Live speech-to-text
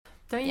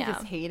Don't you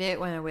just hate it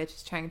when a witch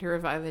is trying to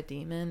revive a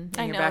demon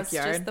in your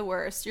backyard? It's just the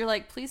worst. You're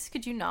like, please,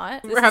 could you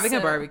not? We're having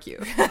a barbecue.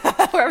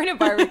 We're having a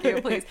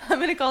barbecue, please. I'm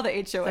going to call the HOA.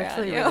 It's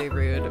actually really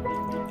rude.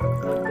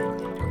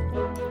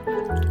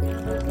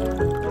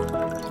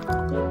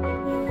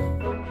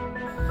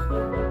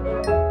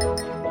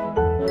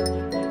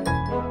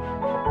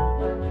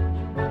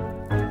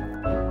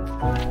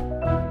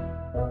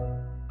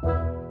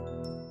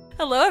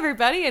 Hello,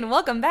 everybody, and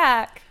welcome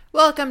back.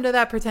 Welcome to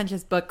that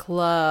pretentious book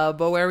club,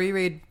 where we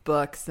read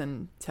books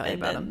and tell you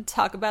about them.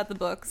 Talk about the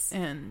books.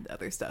 And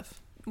other stuff.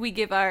 We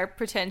give our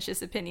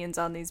pretentious opinions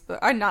on these books.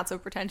 Our not so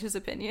pretentious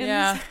opinions.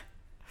 Yeah.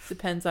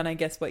 Depends on, I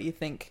guess, what you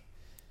think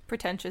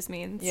pretentious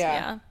means.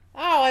 Yeah.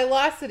 Oh, I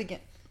lost it again.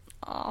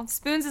 Oh,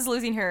 Spoons is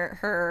losing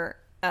her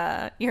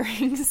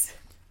earrings.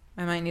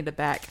 I might need a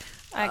back.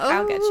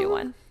 I'll get you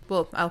one.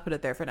 Well, I'll put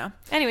it there for now.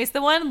 Anyways,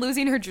 the one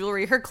losing her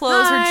jewelry, her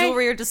clothes, her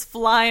jewelry are just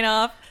flying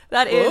off.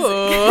 That is...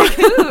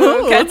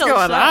 Ooh, what's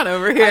going on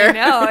over here? I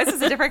know. This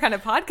is a different kind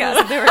of podcast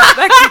than they were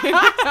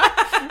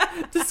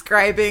expecting.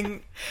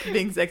 Describing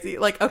being sexy.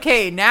 Like,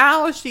 okay,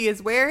 now she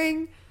is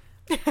wearing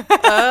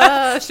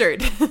a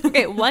shirt.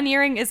 Okay, one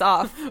earring is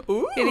off.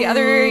 Ooh. Okay, the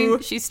other earring,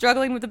 she's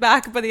struggling with the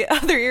back, but the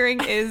other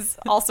earring is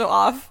also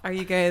off. Are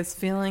you guys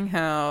feeling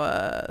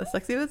how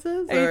sexy this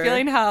is? Are you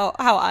feeling how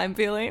I'm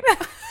feeling?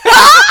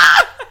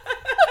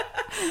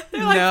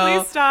 They're like, no,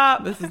 please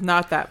stop. This is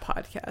not that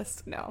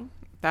podcast. No.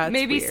 That's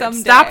maybe weird. someday.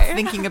 Stop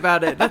thinking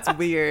about it. That's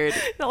weird.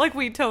 Not like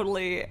we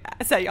totally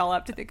set y'all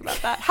up to think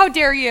about that. How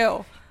dare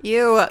you?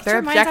 They're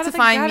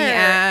objectifying me,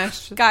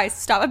 Ash. Guys,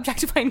 stop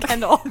objectifying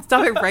Kendall.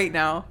 Stop it right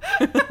now.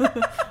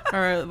 All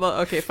right. Well,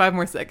 okay. 5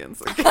 more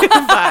seconds. Okay,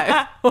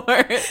 5,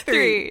 4,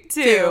 3,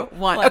 2,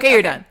 1. Okay,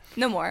 you're done.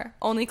 No more.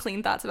 Only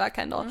clean thoughts about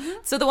Kendall. Mm-hmm.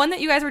 So the one that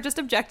you guys were just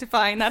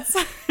objectifying, that's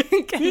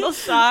Kendall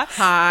Shaw.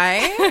 Hi.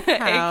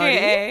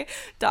 AKA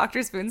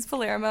Dr. Spoons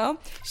Palermo.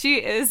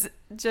 She's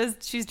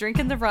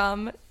drinking the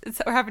rum.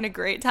 We're having a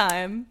great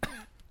time.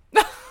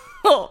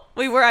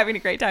 We were having a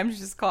great time. She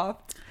just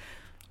coughed.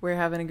 We're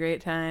having a great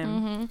time.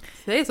 Mm-hmm.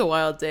 Today's a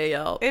wild day,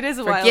 y'all. It is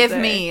a wild day.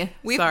 Forgive me.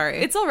 Sorry.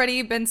 It's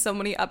already been so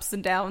many ups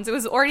and downs. It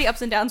was already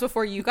ups and downs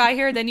before you got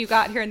here. Then you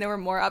got here and there were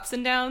more ups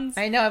and downs.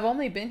 I know. I've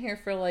only been here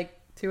for like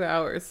 2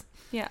 hours.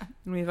 Yeah.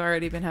 And we've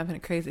already been having a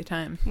crazy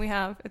time. We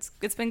have.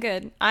 It's been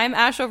good. I'm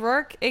Ash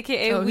O'Rourke,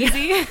 a.k.a. Wheezy.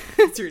 Yeah.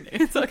 That's your name.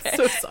 It's okay. I'm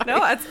so sorry.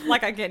 No, it's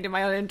like I can't do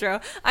my own intro.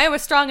 I am a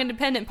strong,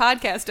 independent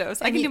podcast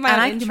host. I can do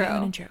my own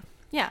intro.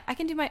 Yeah, I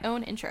can do my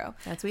own intro.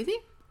 That's Wheezy?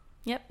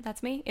 Yep,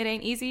 that's me. It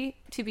ain't easy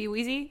to be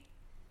Wheezy.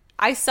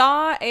 I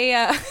saw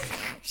a...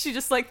 she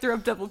just like threw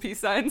up double peace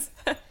signs.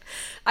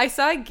 I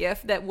saw a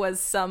GIF that was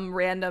some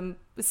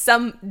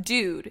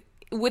dude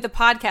with a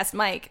podcast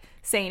mic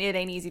saying it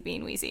ain't easy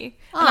being Wheezy.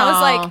 And I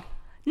was like...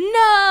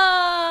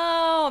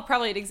 No!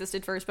 Probably it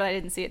existed first, but I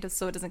didn't see it,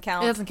 so it doesn't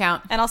count. It doesn't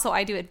count. And also,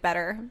 I do it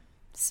better.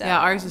 So yeah,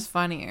 ours is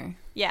funnier.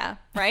 Yeah,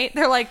 right?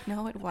 They're like,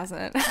 no, it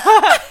wasn't.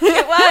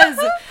 It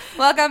was!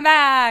 Welcome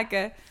back!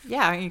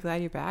 Yeah, aren't you glad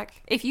you're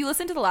back? If you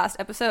listen to the last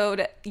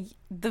episode,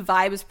 the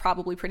vibe is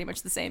probably pretty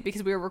much the same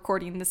because we were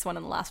recording this one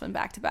and the last one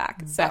back to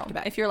back. So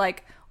if you're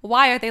like,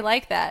 why are they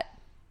like that?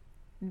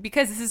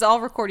 Because this is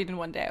all recorded in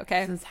one day,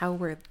 okay? This is how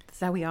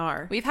we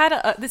are. We've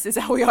had this is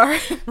how we are.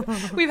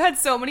 We've had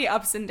so many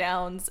ups and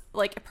downs,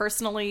 like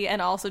personally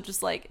and also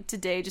just like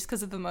today, just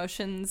because of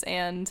emotions.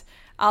 And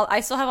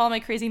I still have all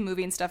my crazy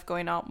movie and stuff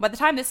going on. By the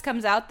time this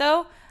comes out,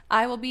 though,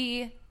 I will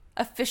be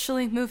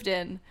officially moved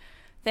in.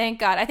 Thank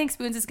God. I think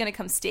Spoons is going to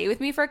come stay with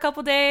me for a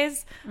couple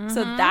days. Mm-hmm.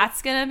 So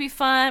that's going to be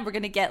fun. We're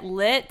going to get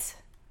lit.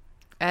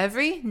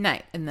 Every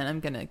night, and then I'm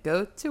gonna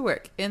go to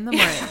work in the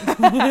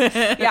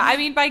morning. Yeah, I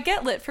mean, by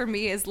get lit for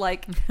me is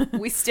like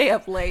we stay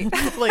up late.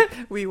 Like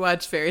we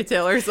watch Fairy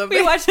Tale or something.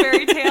 We watch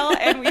Fairy Tale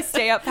and we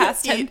stay up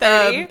past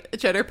 10:30.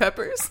 Cheddar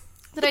peppers.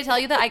 Did I tell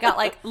you that I got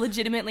like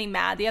legitimately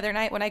mad the other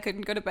night when I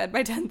couldn't go to bed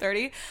by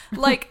 10:30?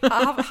 Like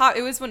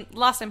it was when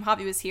last time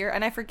Javi was here,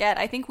 and I forget.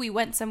 I think we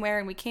went somewhere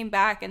and we came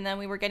back, and then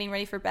we were getting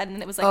ready for bed, and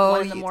it was like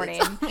 1 in the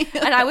morning,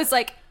 and I was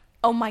like,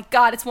 oh my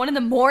God, it's 1 in the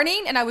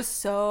morning. And I was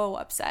so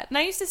upset. And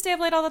I used to stay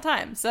up late all the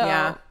time. So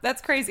yeah. That's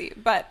crazy.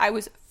 But I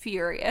was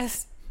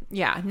furious.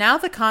 Yeah. Now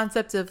the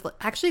concept of...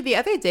 Actually, the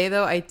other day,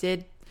 though, I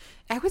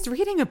was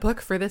reading a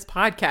book for this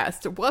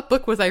podcast. What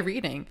book was I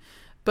reading?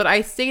 But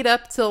I stayed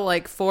up till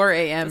like 4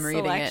 a.m.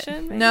 reading it.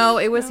 Maybe? No,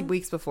 it was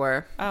weeks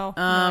before. Oh,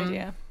 no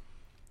idea.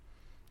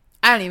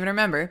 I don't even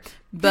remember.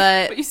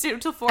 But you stayed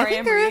up till 4 a.m. I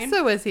think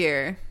Carissa was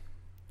here.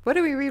 What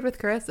did we read with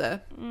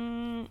Carissa?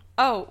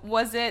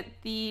 Was it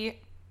the...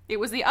 It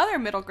was the other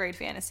middle grade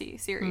fantasy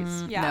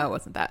series. Yeah. No, it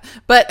wasn't that.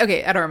 But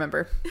okay, I don't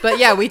remember. But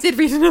yeah, we did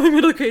read another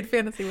middle grade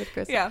fantasy with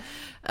Chris. Yeah.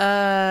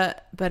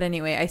 But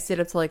anyway, I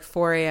stayed up till like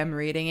 4 a.m.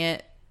 reading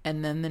it.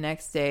 And then the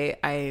next day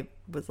I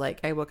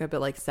woke up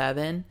at like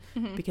 7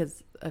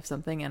 because of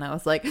something. And I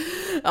was like,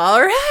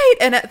 all right.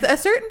 And at a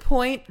certain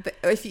point,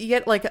 if you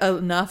get like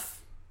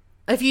enough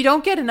if you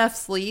don't get enough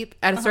sleep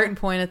at a certain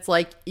point, it's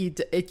like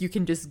you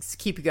can just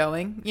keep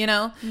going, you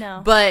know?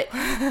 No. But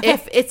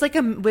if it's like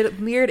a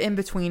weird in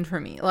between for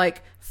me,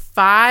 like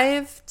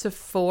 5 to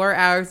 4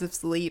 hours of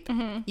sleep,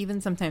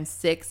 even sometimes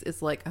 6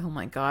 is like, oh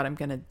my God, I'm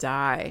going to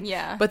die.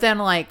 Yeah. But then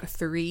like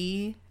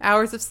 3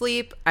 hours of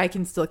sleep, I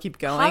can still keep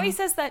going. Javi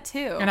says that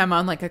too. And I'm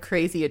on like a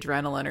crazy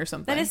adrenaline or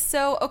something. That is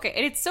so, okay.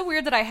 And it's so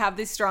weird that I have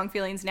these strong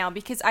feelings now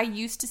because I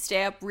used to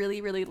stay up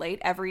really, really late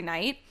every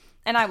night.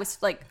 And I was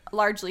like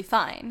largely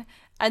fine.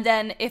 And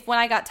then when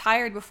I got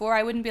tired before,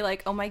 I wouldn't be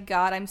like, oh my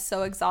God, I'm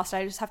so exhausted.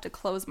 I just have to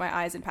close my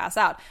eyes and pass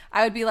out.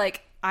 I would be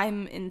like,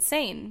 I'm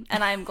insane.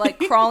 And I'm like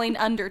crawling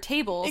under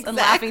tables and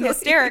laughing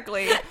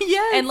hysterically.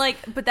 Yes. And like,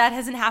 but that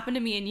hasn't happened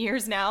to me in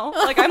years now.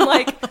 Like I'm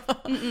like,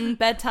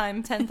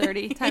 bedtime,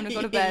 10:30, time to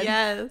go to bed.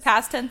 Yes.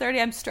 Past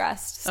 10:30, I'm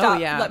stressed.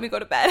 Stop. Let me go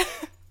to bed.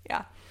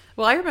 Yeah.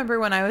 Well, I remember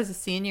when I was a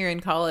senior in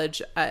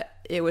college,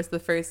 it was the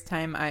first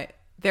time I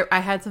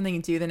had something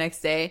to do the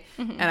next day.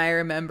 And I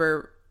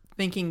remember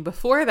thinking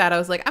before that, I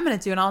was like, I'm going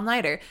to do an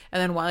all-nighter.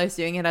 And then while I was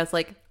doing it, I was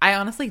like, I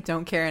honestly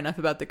don't care enough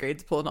about the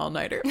grades to pull an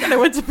all-nighter. And I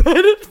went to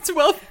bed at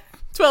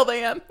 12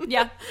 a.m.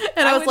 Yeah.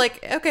 And I was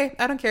like, okay,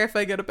 I don't care if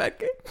I go to bed.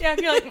 Yeah,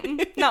 you're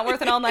like, not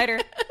worth an all-nighter.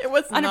 It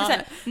was 100%.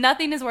 Not.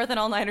 Nothing is worth an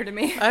all-nighter to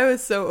me. I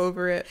was so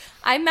over it.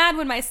 I'm mad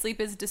when my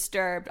sleep is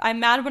disturbed. I'm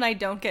mad when I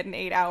don't get an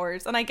 8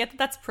 hours. And I get that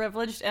that's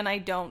privileged and I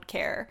don't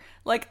care.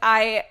 Like,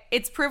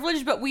 it's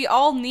privileged, but we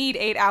all need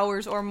 8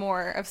 hours or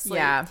more of sleep.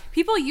 Yeah.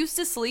 People used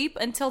to sleep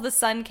until the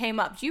sun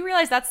came up. Do you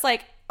realize that's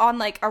like on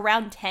like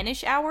around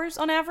 10-ish hours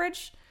on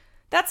average?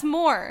 That's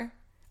more.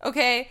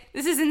 Okay,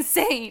 this is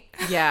insane.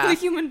 Yeah. The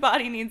human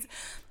body needs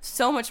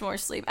so much more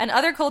sleep. And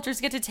other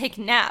cultures get to take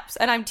naps.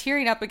 And I'm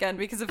tearing up again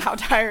because of how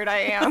tired I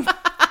am.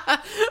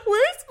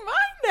 Where's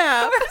my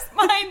nap? Where's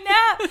my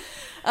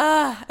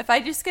nap? If I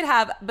just could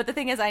have... But the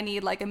thing is, I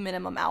need like a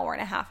minimum hour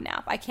and a half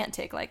nap. I can't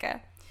take like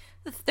a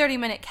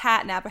 30-minute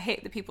cat nap. I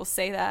hate that people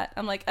say that.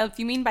 I'm like, if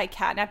you mean by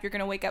cat nap, you're going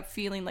to wake up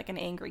feeling like an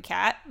angry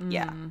cat.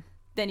 Yeah.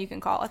 Then you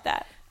can call it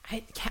that.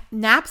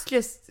 Naps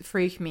just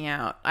freak me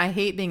out. I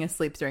hate being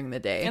asleep during the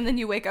day. And then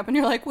you wake up and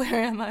you're like,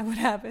 where am I? What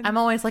happened? I'm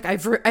always like,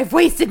 I've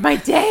wasted my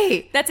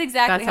day. That's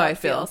exactly how I it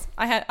feel. feels.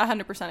 I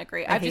 100%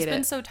 agree. I've just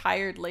been so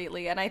tired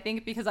lately. And I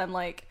think because I'm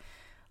like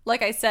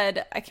I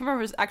said, I can't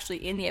remember if it was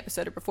actually in the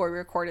episode or before we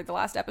recorded the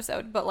last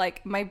episode, but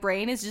like my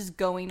brain is just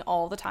going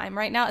all the time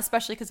right now,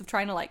 especially because of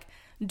trying to like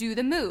do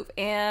the move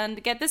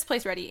and get this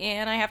place ready.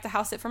 And I have to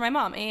house sit for my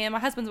mom. And my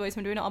husband's always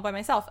been doing it all by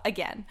myself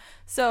again.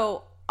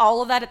 So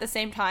all of that at the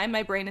same time,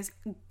 my brain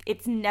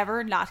it's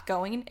never not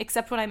going,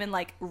 except when I'm in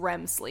like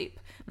REM sleep.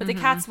 But the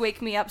cats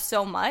wake me up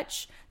so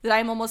much that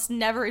I'm almost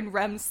never in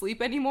REM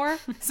sleep anymore.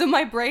 So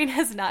my brain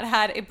has not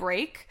had a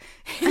break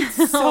in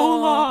so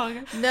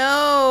long.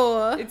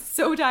 No. It's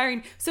so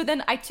tiring. So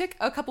then I took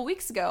a couple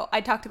weeks ago, I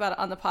talked about it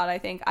on the pod, I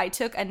think. I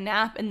took a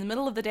nap in the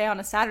middle of the day on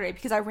a Saturday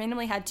because I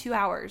randomly had 2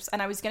 hours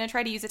and I was going to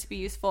try to use it to be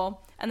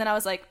useful. And then I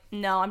was like,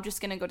 no, I'm just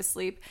going to go to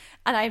sleep.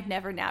 And I've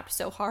never napped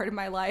so hard in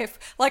my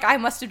life. Like I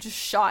must have just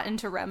shot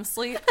into REM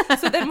sleep.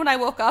 So then when I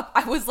woke up,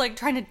 I was like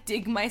trying to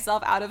dig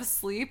myself out of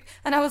sleep.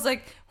 And I was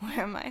like,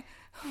 where am I?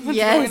 What's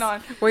going on?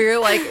 Where you're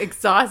like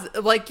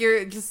exhausted, like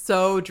you're just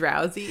so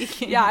drowsy.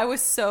 Yeah, I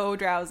was so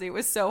drowsy. It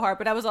was so hard.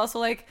 But I was also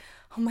like,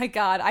 oh my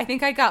God, I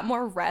think I got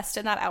more rest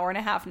in that hour and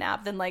a half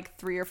nap than like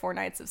 3 or 4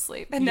 nights of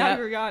sleep. And now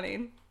you're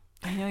yawning.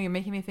 I know, you're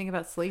making me think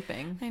about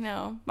sleeping. I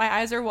know. My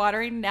eyes are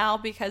watering now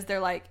because they're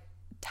like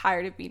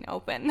tired of being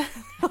open.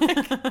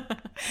 Like,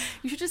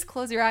 you should just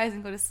close your eyes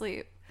and go to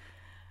sleep.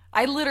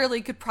 I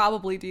literally could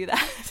probably do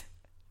that.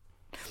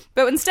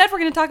 But instead, we're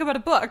going to talk about a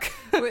book.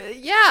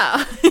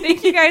 Yeah.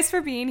 Thank you guys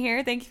for being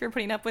here. Thank you for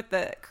putting up with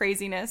the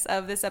craziness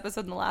of this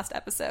episode and the last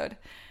episode.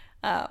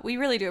 We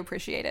really do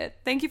appreciate it.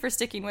 Thank you for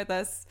sticking with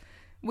us.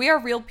 We are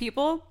real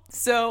people,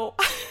 so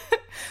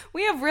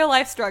we have real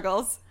life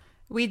struggles.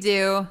 We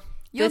do.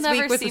 You'll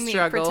never see me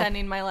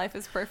pretending my life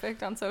is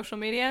perfect on social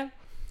media.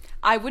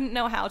 I wouldn't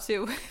know how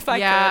to if I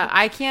could. Yeah,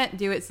 I can't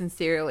do it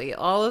sincerely.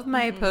 All of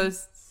my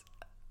posts,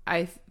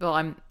 I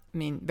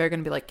mean, they're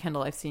going to be like,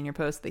 Kendall, I've seen your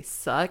posts. They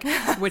suck,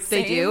 which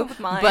they do.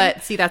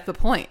 But see, that's the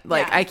point.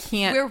 Like, yeah, I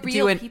can't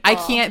I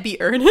can't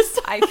be earnest.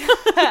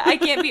 I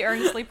can't be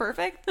earnestly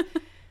perfect.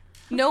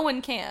 No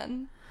one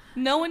can.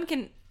 No one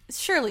can.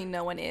 Surely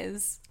no one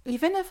is.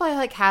 Even if I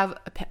like have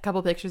a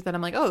couple pictures that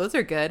I'm like, oh, those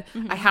are good.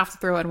 I have to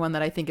throw in one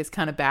that I think is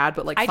kind of bad,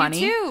 but like funny. I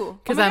do too.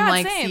 Because I'm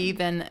like, same. See,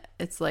 then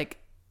it's like,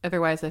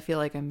 otherwise I feel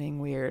like I'm being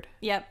weird.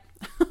 Yep.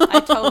 I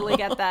totally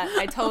get that.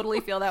 I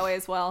totally feel that way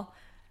as well.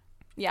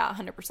 Yeah,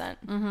 100%.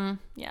 Mm-hmm.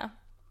 Yeah.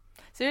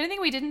 So anything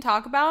we didn't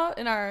talk about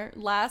in our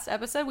last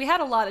episode? We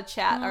had a lot of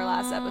chat our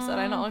last episode.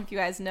 I don't know if you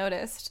guys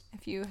noticed,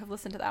 if you have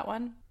listened to that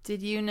one.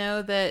 Did you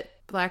know that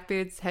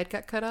Blackbeard's head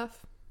got cut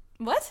off?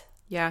 What?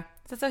 Yeah.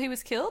 Is that how he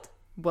was killed?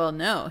 Well,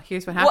 no.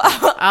 Here's what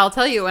happened. Well, I'll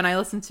tell you, when I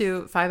listened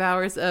to 5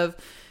 hours of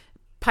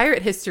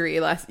pirate history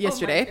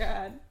yesterday, oh my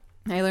God.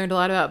 I learned a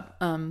lot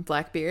about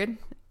Blackbeard,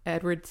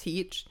 Edward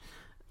Teach.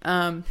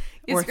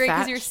 It's great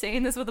because you're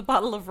saying this with a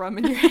bottle of rum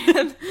in your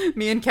hand.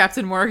 Me and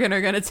Captain Morgan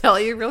are going to tell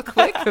you real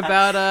quick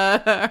about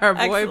our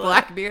boy Excellent.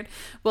 Blackbeard.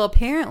 Well,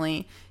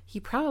 apparently, he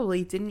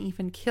probably didn't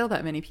even kill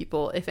that many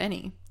people, if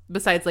any,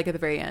 besides like at the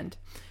very end.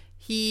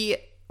 He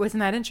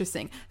wasn't that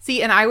interesting.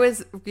 See, and I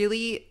was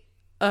really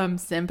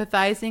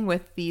sympathizing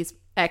with these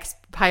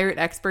pirate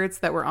experts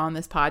that were on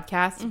this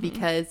podcast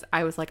because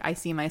I was like, I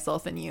see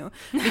myself in you.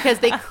 Because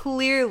they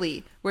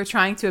clearly were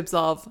trying to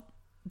absolve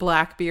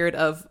Blackbeard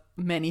of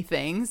many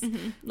things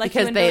like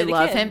because they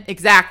love him.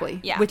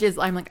 Exactly. Yeah. Which is,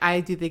 I'm like, I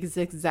do the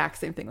exact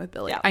same thing with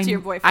Billy. Yeah, to your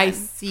boyfriend. I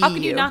see you. How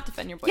can you not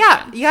defend your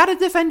boyfriend? Yeah, you got to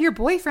defend your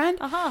boyfriend.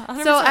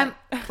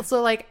 100%.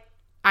 So like,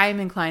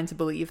 I'm inclined to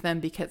believe them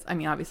because, I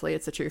mean, obviously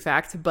it's a true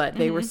fact, but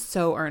they were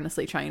so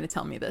earnestly trying to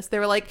tell me this. They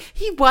were like,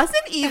 he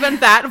wasn't even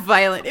that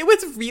violent. It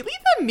was really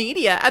the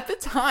media at the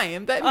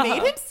time that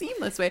made him seem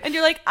this way. And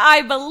you're like,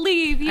 I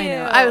believe you. I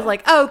know. I was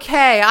like,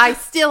 okay, I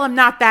still am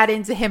not that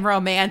into him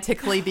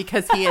romantically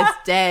because he is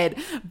dead,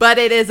 but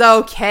it is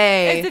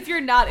okay. As if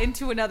you're not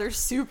into another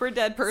super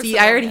dead person. See,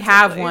 I already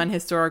have one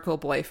historical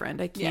boyfriend.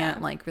 I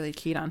can't like really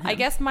cheat on him. I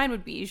guess mine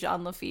would be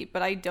Jean Lafitte,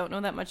 but I don't know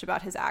that much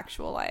about his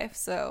actual life,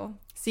 so...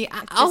 See,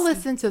 I'll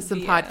listen to some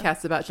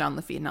podcasts about Jean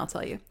Lafitte and I'll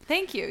tell you.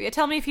 Thank you. Yeah,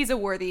 tell me if he's a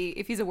worthy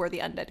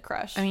undead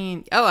crush. I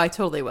mean, I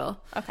totally will.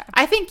 Okay.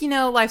 I think,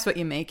 life's what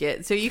you make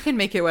it. So you can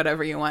make it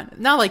whatever you want.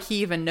 Not like he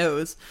even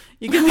knows.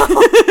 You can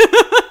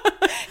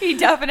He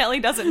definitely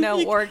doesn't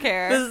know or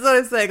care. This is what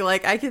I'm saying.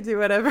 Like, I can do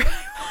whatever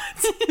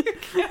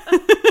I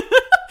want.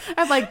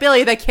 I'm like,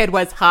 Billy, the kid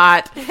was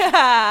hot.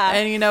 Yeah.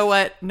 And you know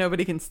what?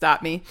 Nobody can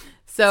stop me.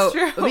 So,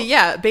 but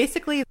yeah,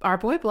 basically, our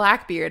boy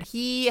Blackbeard,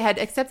 he had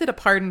accepted a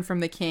pardon from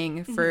the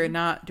king for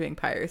not doing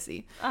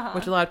piracy,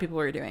 which a lot of people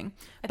were doing.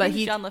 But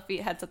Jean Lafitte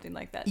had something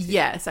like that, too.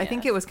 Yes, I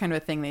think it was kind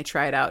of a thing they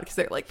tried out because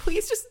they're like,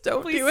 please just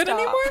don't do it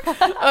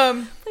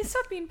anymore. Please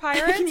stop being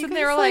pirates. And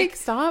they were like,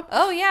 stop.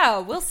 Oh, yeah,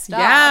 we'll stop.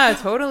 Yeah,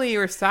 totally.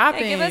 We're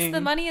stopping. Yeah, give us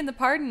the money and the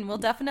pardon. We'll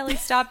definitely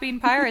stop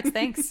being pirates.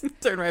 Thanks.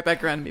 Turn right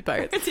back around and be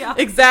pirates. Yeah.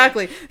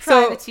 Exactly.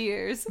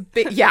 Privateers.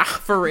 Yeah,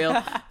 for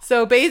real.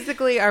 So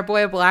basically, our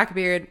boy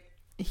Blackbeard...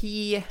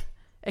 He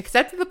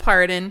accepted the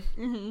pardon,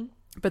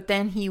 but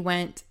then he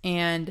went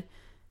and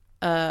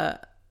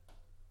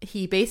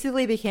he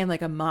basically became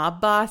like a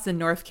mob boss in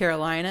North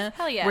Carolina.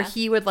 Hell yeah. Where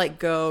he would like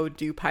go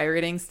do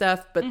pirating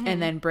stuff, but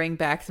and then bring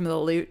back some of the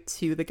loot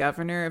to the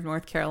governor of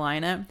North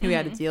Carolina, who he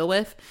had to deal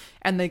with.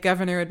 And the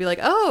governor would be like,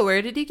 "Oh,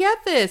 where did you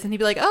get this?" And he'd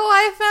be like, "Oh,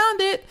 I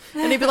found it."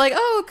 And he'd be like,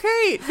 "Oh,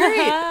 great."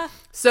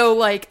 So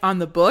like on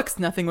the books,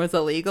 nothing was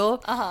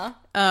illegal.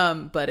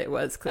 But it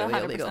was clearly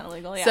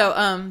illegal. Yeah.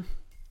 So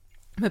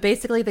but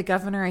basically the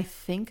governor, I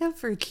think of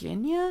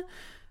Virginia,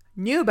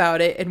 knew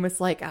about it and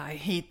was like, I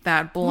hate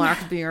that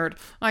Blackbeard.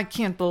 I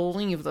can't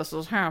believe this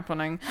is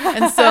happening.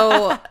 And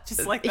so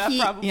just like that,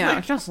 probably. Yeah,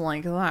 just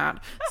like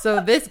that.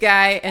 So this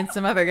guy and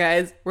some other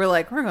guys were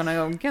like, we're gonna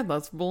go get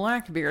this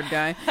Blackbeard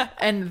guy.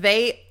 And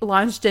they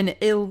launched an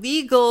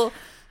illegal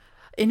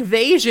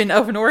invasion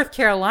of North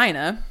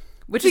Carolina,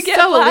 which is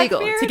so illegal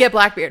to get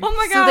Blackbeard. Oh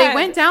my god. So they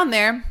went down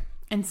there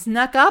and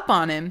snuck up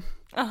on him.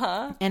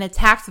 And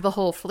attacked the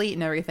whole fleet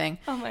and everything.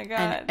 Oh my god.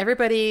 And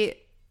everybody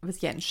was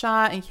getting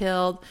shot and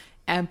killed.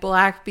 And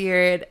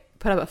Blackbeard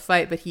put up a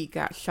fight, but he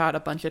got shot a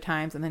bunch of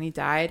times and then he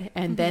died.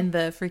 And then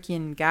the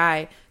freaking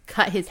guy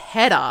cut his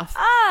head off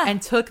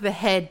and took the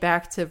head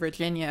back to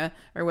Virginia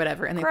or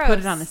whatever. And they put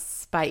it on a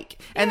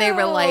spike. And they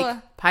were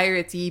like,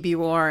 pirates, ye be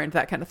warned,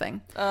 that kind of thing.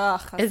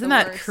 Ugh, isn't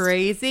that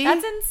crazy?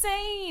 That's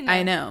insane.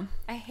 I know.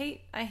 I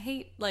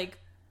hate like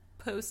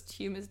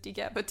posthumous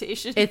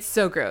decapitation. It's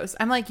so gross.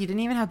 I'm like, you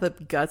didn't even have the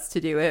guts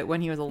to do it when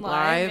he was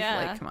alive.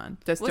 Like, come on,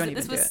 just don't even do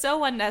it. This was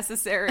so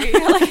unnecessary.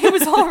 Like, he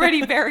was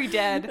already very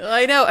dead.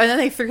 I know. And then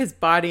they threw his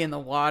body in the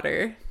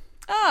water.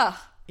 Ugh.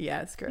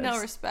 Yeah, it's gross. No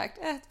respect.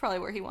 It's probably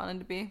where he wanted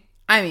to be.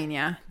 I mean,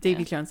 yeah,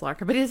 Davy Jones'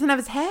 locker, but he doesn't have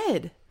his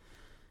head.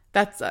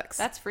 That sucks.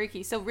 That's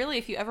freaky. So really,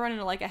 if you ever run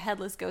into like a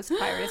headless ghost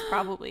pirate, it's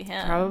probably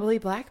him. Probably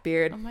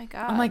Blackbeard. Oh my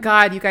god. Oh my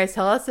god. You guys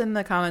tell us in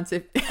the comments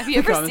if have you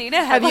ever seen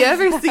it? Have you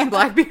ever seen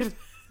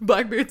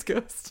Blackbeard's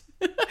ghost?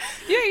 Yeah,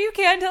 you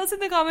can tell us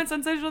in the comments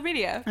on social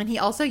media. And he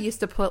also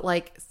used to put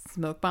like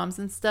smoke bombs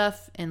and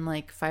stuff and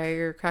like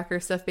firecracker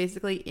stuff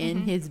basically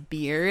in his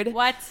beard.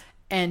 What?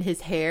 And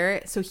his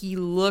hair, so he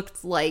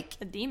looked like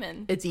a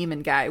demon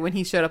guy when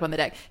he showed up on the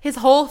deck. His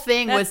whole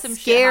thing was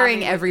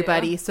scaring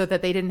everybody so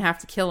that they didn't have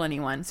to kill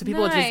anyone. So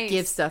people would just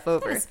give stuff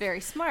over. That's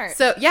very smart.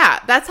 So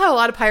yeah, that's how a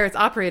lot of pirates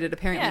operated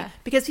apparently.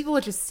 Because people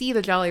would just see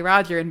the Jolly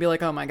Roger and be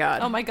like, oh my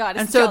god.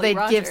 And so they'd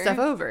give stuff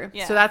over.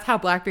 Yeah. So that's how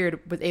Blackbeard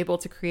was able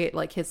to create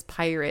like his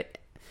pirate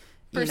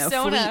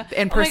persona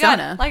and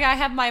persona. Like I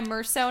have my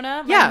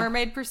mersona, my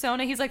mermaid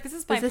persona. He's like, this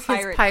is my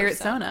pirate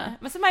persona.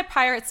 This is my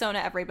pirate sona,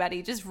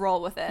 everybody. Just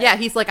roll with it. Yeah,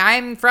 he's like,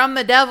 I'm from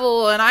the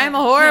devil and I'm a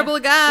horrible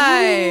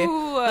guy. Ooh,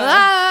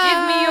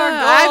 give me your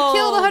gold. I've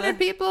killed 100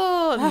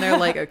 people. And they're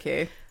like,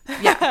 okay.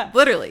 Yeah,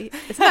 literally.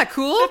 Isn't that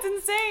cool? That's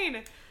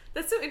insane.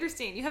 That's so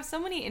interesting. You have so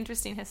many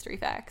interesting history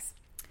facts.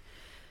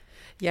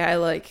 Yeah, I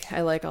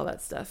like all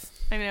that stuff.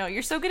 I know.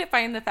 You're so good at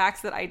finding the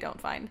facts that I don't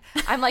find.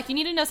 I'm like, you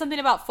need to know something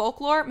about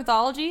folklore,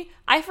 mythology?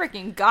 I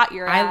freaking got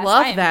your ass. I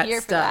love am that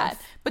here stuff. For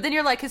that. But then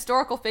you're like,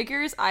 historical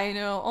figures? I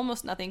know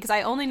almost nothing because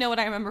I only know what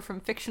I remember from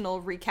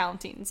fictional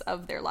recountings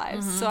of their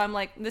lives. So I'm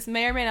like, this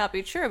may or may not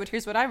be true, but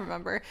here's what I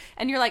remember.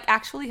 And you're like,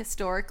 actually,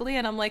 historically?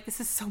 And I'm like,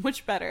 this is so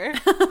much better.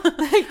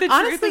 Like, the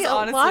truth is honestly a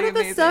lot of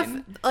amazing. the stuff,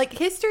 like,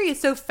 history is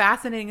so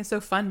fascinating and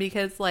so fun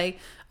because, like,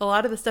 a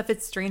lot of the stuff,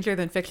 it's stranger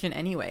than fiction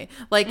anyway.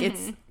 Like,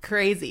 it's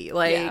crazy.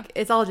 Like,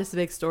 it's all just a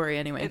big story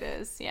anyway. It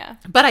is, yeah.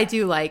 But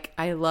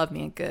I love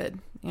me a good,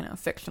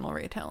 fictional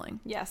retelling.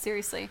 Yeah,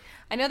 seriously.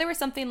 I know there was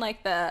something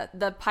like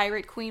the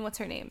pirate queen. What's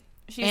her name?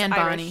 She's Anne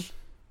Irish. Bonny.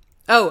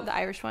 Oh. The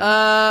Irish one.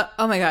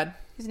 Oh my God.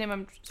 Whose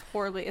name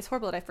it's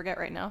horrible that I forget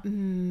right now.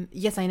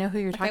 Yes, I know who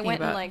you're talking about. I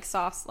went and like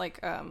sauce, like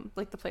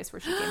the place where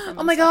she came from.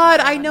 Oh my God,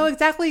 I know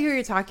exactly who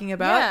you're talking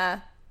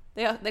about.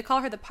 Yeah. They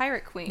call her the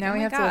pirate queen. Now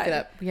we have to look it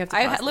up. We have to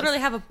I literally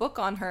have a book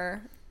on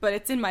her, but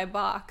it's in my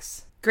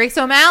box. Grace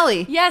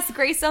O'Malley. Yes,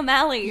 Grace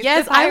O'Malley.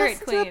 Yes, the pirate I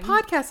listened to a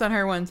podcast on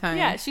her one time.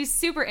 Yeah, she's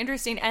super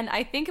interesting, and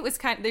I think it was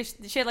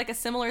she had like a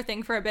similar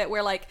thing for a bit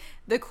where like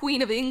the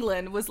Queen of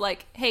England was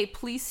like, "Hey,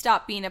 please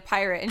stop being a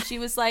pirate," and she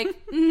was like,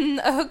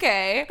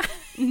 "Okay,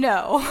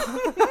 no."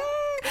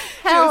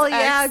 Hell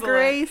yeah, excellent.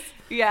 Grace.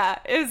 Yeah,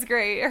 it was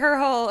great. Her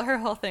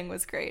whole thing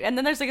was great. And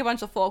then there's like a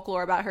bunch of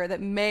folklore about her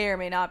that may or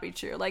may not be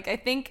true. Like I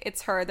think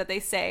it's her that they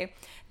say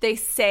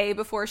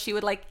before she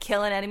would like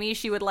kill an enemy,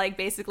 she would like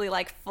basically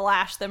like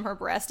flash them her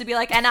breast to be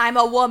like, "And I'm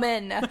a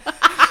woman."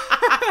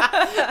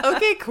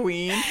 Okay,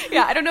 queen.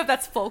 Yeah, I don't know if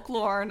that's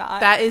folklore or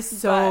not. That is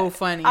so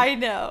funny. I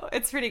know.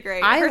 It's pretty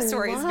great. Her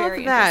story is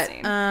very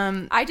interesting.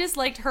 I just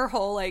liked her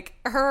whole like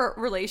her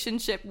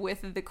relationship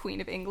with the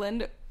Queen of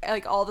England.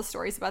 Like all the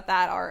stories about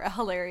that are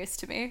hilarious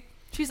to me.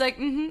 She's like,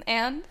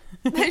 and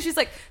she's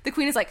like, the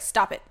queen is like,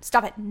 stop it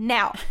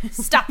now,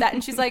 stop that,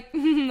 and she's like,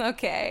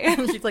 okay.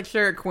 She's like,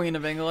 sure, Queen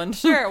of England,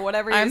 sure,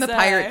 whatever. You I'm say. the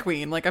pirate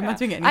queen. Like I'm not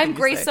doing anything. I'm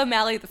Grace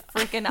O'Malley, the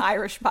freaking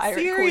Irish pirate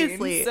Seriously.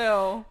 queen.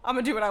 So I'm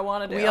gonna do what I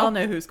want to do. We all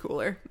know who's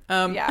cooler.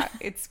 Yeah,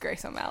 it's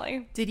Grace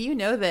O'Malley. Did you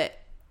know that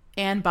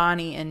Anne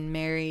Bonny and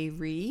Mary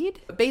Read,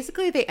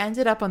 basically they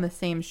ended up on the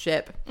same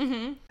ship?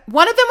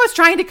 One of them was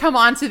trying to come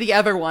on to the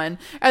other one,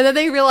 and then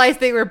they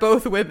realized they were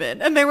both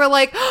women, and they were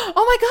like, "Oh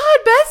my God,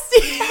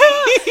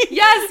 bestie!"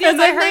 yes, and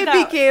then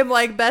they became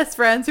like best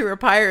friends who were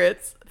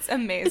pirates. It's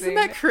amazing. Isn't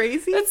that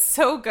crazy? That's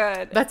so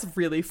good. That's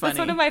really funny. That's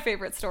one of my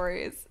favorite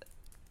stories.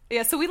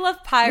 Yeah, so we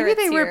love pirates.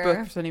 Maybe they here. were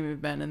both Sunny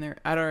Men, and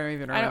I don't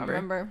even remember. I don't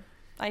remember.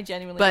 I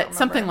genuinely don't remember. But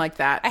something like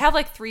that. I have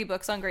like 3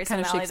 books on Grace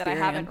O'Malley that I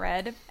haven't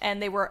read,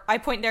 and I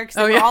point there because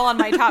they were all on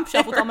my top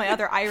shelf with all my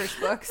other Irish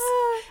books,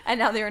 and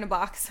now they're in a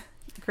box.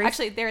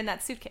 Actually, they're in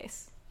that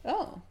suitcase.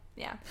 Oh.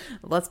 Yeah.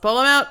 Let's pull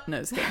them out. No,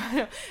 just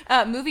kidding.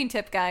 Moving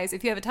tip, guys.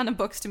 If you have a ton of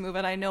books to move,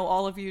 and I know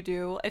all of you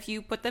do, if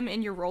you put them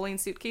in your rolling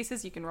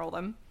suitcases, you can roll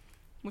them,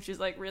 which is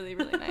like really,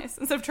 really nice.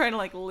 Instead of trying to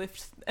like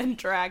lift and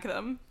drag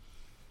them.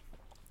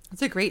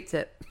 That's a great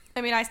tip.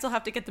 I mean, I still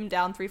have to get them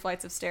down 3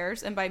 flights of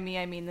stairs, and by me,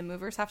 I mean the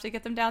movers have to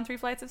get them down 3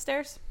 flights of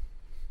stairs.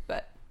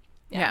 But,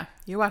 yeah.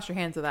 You wash your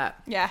hands of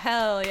that. Yeah,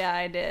 hell yeah,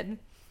 I did.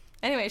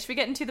 Anyway, should we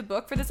get into the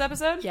book for this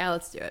episode? Yeah,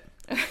 let's do it.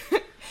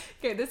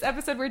 Okay, this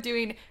episode we're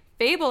doing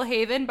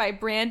Fablehaven by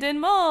Brandon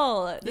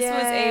Mull. This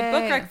was a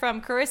book rec from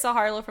Carissa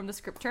Harlow from the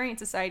Scripturian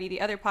Society, the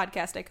other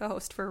podcast I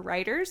co-host for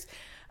writers.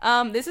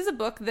 This is a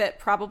book that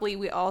probably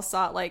we all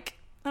saw, like,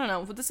 I don't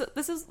know,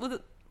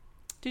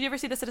 did you ever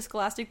see this at a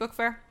Scholastic book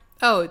fair?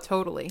 Oh,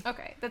 totally.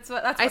 Okay, that's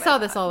what I saw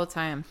this all the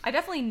time. I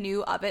definitely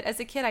knew of it as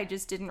a kid. I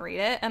just didn't read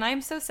it, and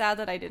I'm so sad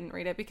that I didn't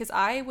read it because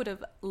I would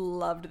have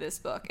loved this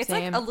book. It's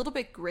like a little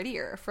bit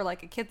grittier for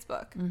like a kid's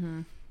book.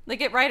 Mm-hmm.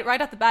 Like it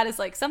right off the bat is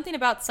like something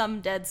about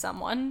some dead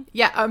someone.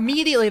 Yeah,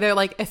 immediately they're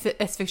like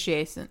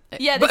asphyxiation.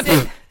 Yeah, this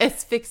is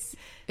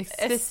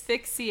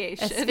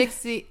asphyxiation.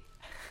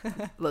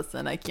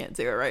 Listen, I can't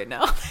do it right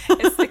now.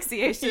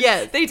 Asphyxiation.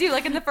 Yes, they do.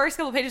 Like in the first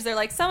couple pages, they're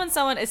like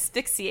someone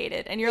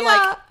asphyxiated, and you're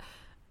like.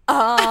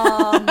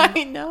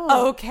 I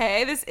know.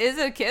 Okay, this is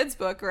a kid's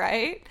book,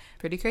 right?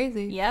 Pretty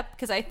crazy. Yep,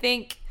 because I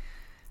think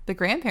the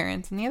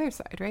grandparents on the other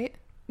side, right?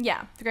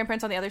 Yeah, the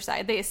grandparents on the other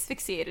side, they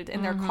asphyxiated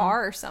in their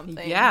car or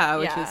something. Yeah,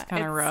 which is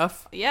kind of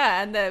rough.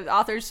 Yeah, and the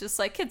author's just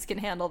like, kids can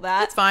handle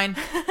that. It's fine.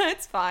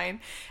 It's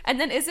fine. And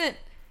then is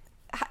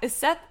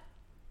Seth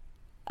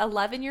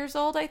 11 years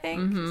old, I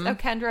think? Mm-hmm. So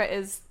Kendra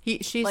is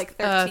she's like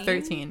 13.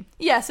 13.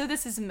 Yeah, so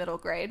this is middle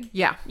grade.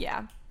 Yeah.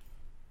 Yeah.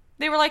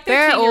 They were like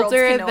they're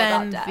older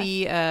than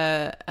the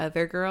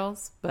other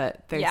girls,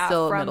 but they're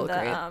still middle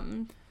grade.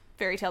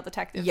 Fairy Tale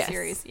Detective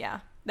series,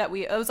 yeah.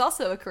 It was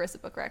also a Carissa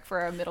book rec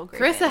for a middle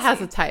grade. Carissa fantasy.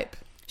 has a type.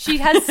 She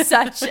has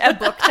such a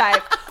book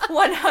type.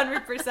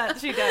 100%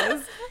 she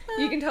does.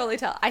 You can totally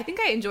tell. I think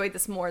I enjoyed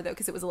this more though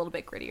because it was a little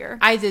bit grittier.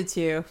 I did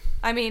too.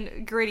 I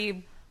mean,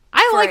 gritty.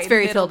 I liked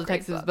Fairy Tale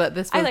Detectives, but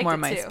this was more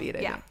my speed.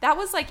 Yeah, that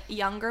was like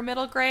younger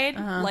middle grade.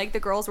 Like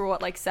the girls were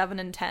like 7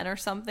 and 10 or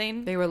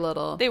something. They were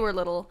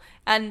little.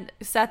 And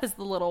Seth is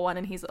the little one,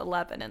 and he's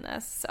 11 in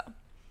this. So,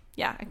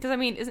 Yeah, because I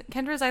mean, isn't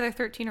Kendra's either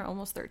 13 or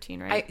almost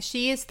 13, right?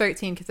 She is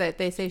 13 because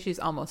they say she's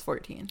almost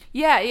 14.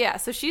 Yeah.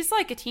 So she's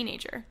like a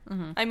teenager.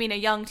 Mm-hmm. I mean, a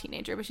young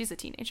teenager, but she's a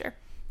teenager.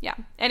 Yeah.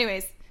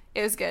 Anyways,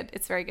 it was good.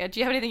 It's very good. Do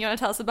you have anything you want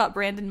to tell us about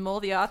Brandon Mull,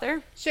 the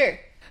author? Sure.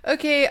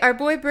 Okay, our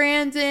boy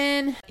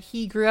Brandon,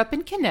 he grew up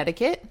in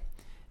Connecticut,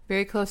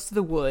 very close to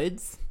the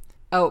woods.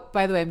 Oh,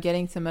 by the way, I'm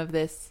getting some of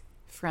this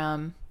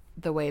from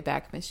the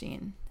Wayback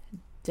Machine.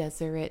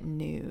 Deseret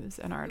News,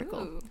 an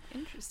article. Ooh,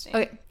 interesting.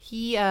 Okay,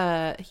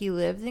 he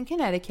lived in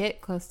Connecticut,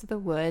 close to the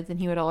woods, and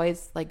he would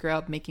always like grow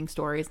up making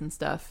stories and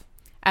stuff,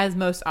 as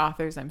most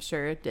authors, I'm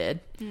sure, did.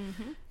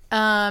 Mm-hmm.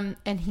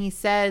 And he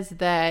says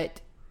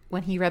that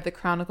when he read the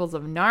Chronicles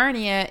of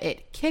Narnia,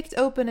 it kicked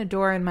open a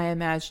door in my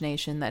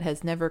imagination that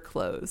has never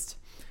closed,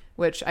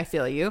 which I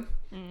feel you.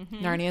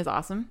 Mm-hmm. Narnia is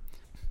awesome.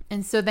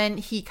 And so then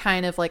he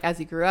kind of like, as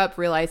he grew up,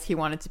 realized he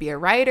wanted to be a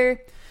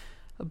writer.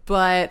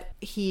 But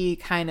he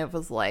kind of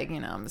was like,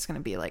 I'm just going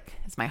to be like,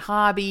 it's my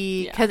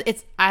hobby. Because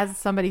it's, as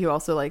somebody who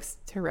also likes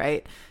to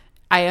write,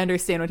 I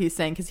understand what he's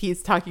saying, because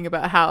he's talking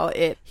about how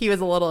he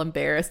was a little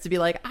embarrassed to be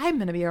like, I'm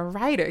going to be a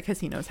writer, because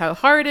he knows how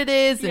hard it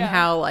is and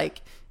how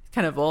like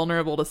kind of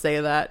vulnerable to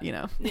say that,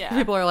 Yeah.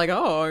 People are like,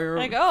 oh, you're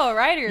like, oh, a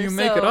writer. You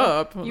make it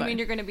up. You mean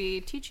you're going to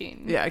be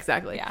teaching? Yeah,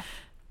 exactly. Yeah.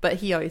 But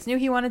he always knew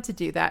he wanted to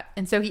do that.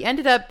 And so he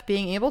ended up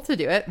being able to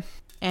do it.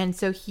 And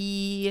so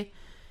he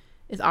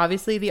is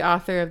obviously the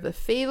author of the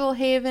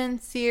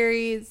Fablehaven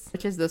series,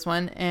 which is this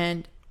one.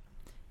 And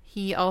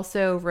he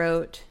also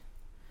wrote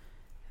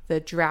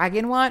the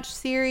Dragon Watch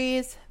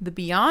series, the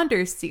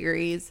Beyonders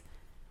series,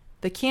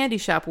 the Candy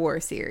Shop War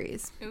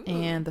series,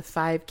 and the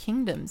Five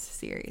Kingdoms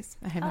series.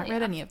 I have not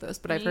read any of those,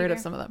 but I've heard of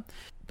some of them.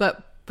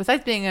 But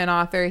besides being an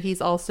author,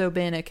 he's also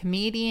been a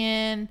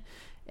comedian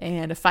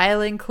and a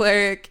filing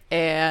clerk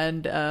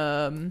and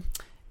a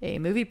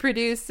movie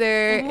producer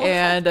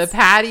and a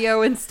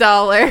patio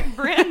installer.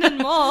 Brandon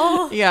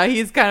Mull. Yeah,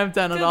 he's kind of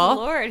done it all.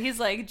 Good Lord, he's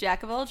like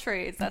jack of all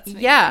trades. That's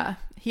me. Yeah.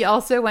 He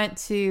also went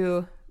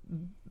to,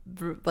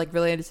 like,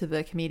 related to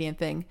the comedian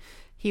thing,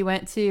 he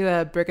went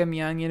to Brigham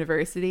Young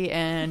University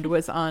and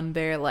was on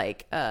their,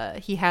 like,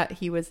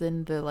 he was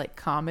in the, like,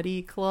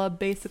 comedy club,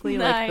 basically,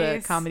 nice.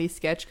 Like the comedy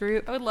sketch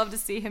group. I would love to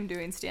see him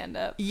doing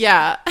stand-up.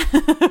 Yeah,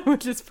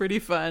 which is pretty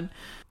fun.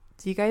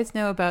 Do you guys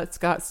know about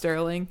Scott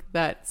Sterling,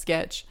 that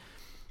sketch?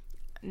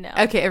 No.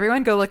 Okay,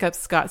 everyone go look up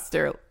Scott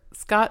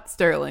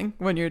Sterling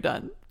when you're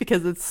done,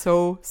 because it's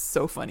so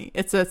funny.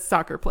 It's a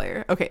soccer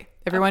player. Okay,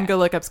 everyone go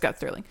look up Scott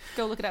Sterling.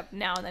 Go look it up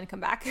now and then come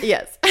back.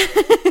 Yes.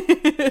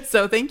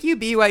 So thank you,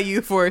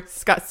 BYU, for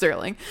Scott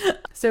Sterling.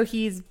 So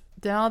he's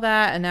done all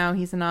that, and now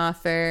he's an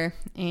author,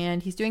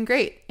 and he's doing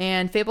great.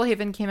 And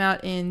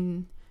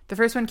Fablehaven the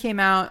first one came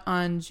out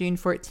on June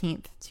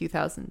 14th,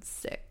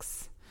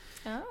 2006.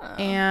 Oh.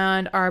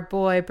 And our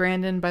boy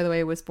Brandon, by the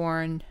way, was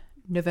born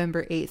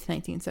November 8th,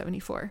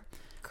 1974.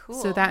 Cool.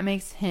 So that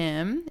makes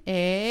him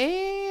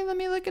let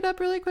me look it up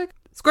really quick.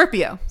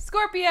 Scorpio.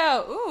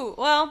 Ooh,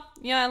 well,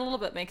 yeah, a little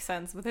bit makes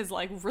sense with his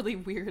like really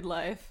weird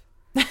life.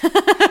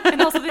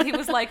 And also that he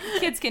was like,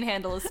 kids can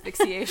handle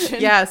asphyxiation.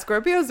 Yeah,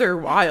 Scorpios are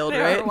wild,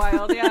 right? They're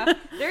wild, yeah.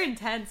 They're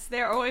intense.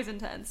 They're always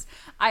intense.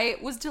 I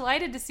was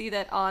delighted to see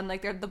that on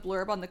like the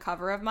blurb on the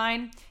cover of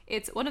mine.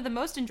 It's one of the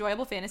most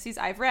enjoyable fantasies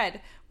I've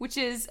read, which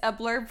is a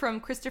blurb from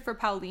Christopher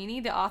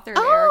Paolini, the author of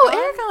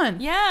Eragon.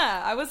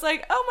 Yeah, I was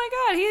like, oh my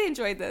god, he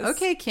enjoyed this.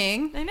 Okay,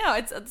 King. I know.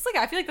 It's like,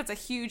 I feel like that's a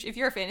huge, if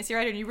you're a fantasy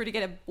writer and you were to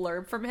get a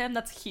blurb from him,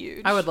 that's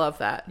huge. I would love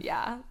that.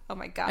 Yeah. Oh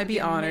my god. I'd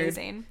be honored.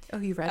 Amazing. Oh,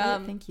 you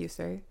read it? Thank you,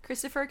 sir.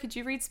 Christopher, could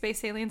you read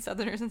Space Alien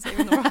Southerners and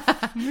Saving the World?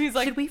 He's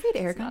like, should we read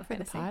Eragon for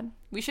the pod?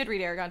 We should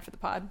read Eragon for the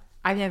pod.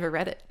 I've never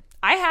read it.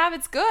 I have.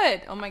 It's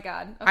good. Oh my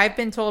god. Okay. I've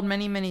been told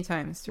many, many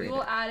times to read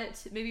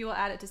it. Maybe we'll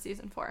add it to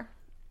season 4.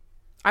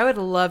 I would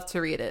love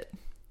to read it.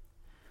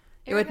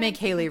 It would make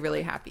Haley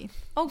really happy.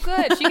 Oh,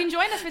 good. She can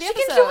join us for the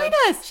episode. She can join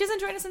us. She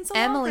hasn't joined us in so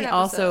long. Emily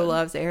also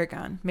loves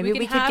Eragon. Maybe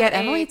we could get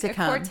Emily to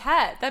come.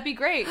 Quartet. That'd be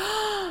great.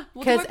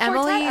 Because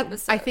Emily,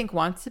 I think,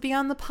 wants to be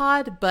on the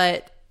pod,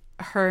 but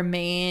her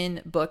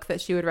main book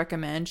that she would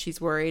recommend,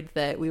 she's worried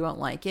that we won't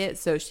like it,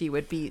 so she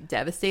would be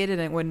devastated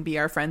and wouldn't be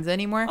our friends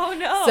anymore. Oh,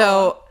 no.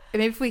 So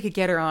maybe if we could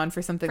get her on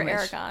for something for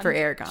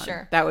Eragon.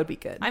 Sure. That would be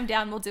good. I'm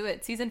down. We'll do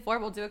it. Season 4,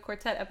 we'll do a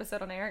quartet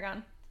episode on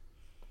Eragon.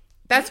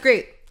 That's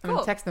great. I'm going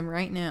to text them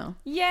right now.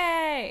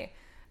 Yay!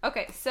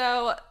 Okay,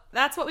 so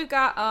that's what we've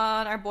got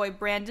on our boy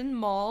Brandon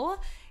Mull.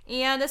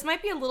 And this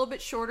might be a little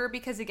bit shorter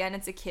because, again,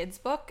 it's a kid's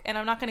book. And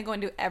I'm not going to go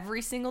into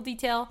every single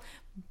detail,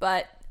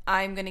 but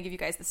I'm going to give you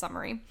guys the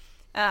summary.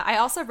 I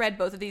also read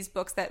both of these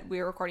books that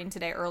we're recording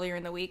today earlier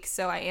in the week,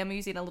 so I am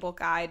using a little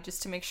guide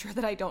just to make sure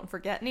that I don't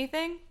forget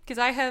anything. Because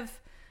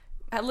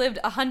I lived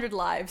 100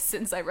 lives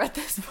since I read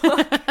this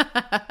book.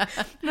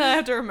 And I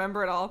have to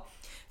remember it all.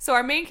 So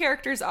our main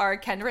characters are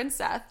Kendra and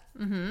Seth.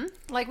 Mm-hmm.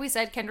 Like we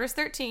said, Kendra's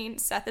 13,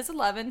 Seth is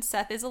 11.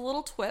 Seth is a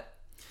little twerp.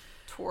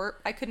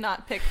 I could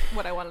not pick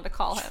what I wanted to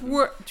call him.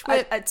 A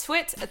twit, a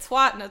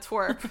twat, and a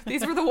twerp.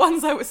 These were the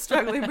ones I was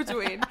struggling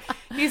between.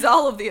 He's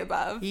all of the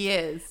above. He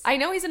is. I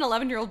know he's an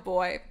 11-year-old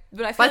boy,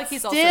 but I feel like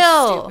he's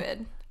also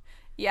stupid.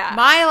 Yeah.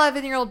 My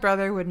 11-year-old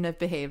brother wouldn't have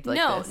behaved like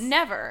this. No,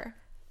 never.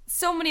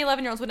 So many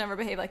 11-year-olds would never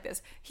behave like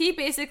this. He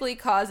basically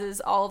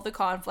causes all of the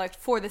conflict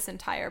for this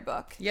entire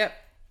book. Yep.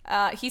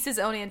 He's his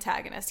own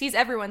antagonist. He's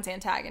everyone's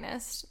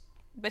antagonist.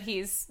 But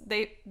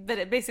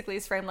it basically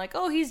is framed like,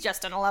 oh, he's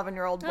just an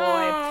 11-year-old boy.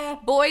 Oh.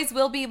 Boys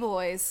will be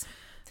boys.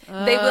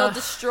 They will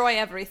destroy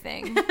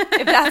everything.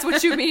 If that's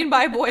what you mean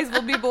by boys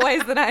will be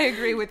boys, then I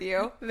agree with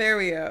you. There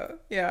we go.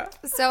 Yeah.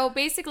 So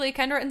basically,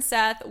 Kendra and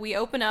Seth, we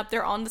open up.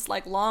 They're on this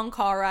like long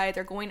car ride.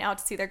 They're going out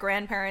to see their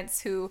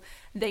grandparents, who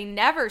they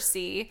never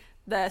see,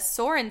 the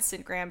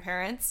Sorensen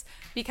grandparents,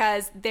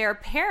 because their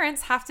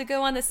parents have to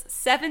go on this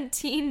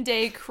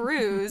 17-day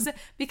cruise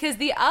because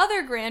the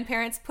other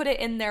grandparents put it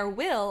in their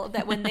will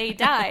that when they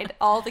died,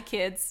 all the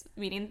kids,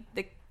 meaning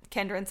the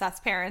Kendra and Seth's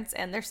parents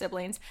and their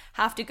siblings,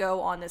 have to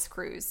go on this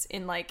cruise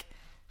in like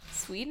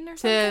Sweden or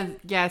something.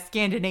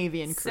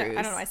 Scandinavian cruise.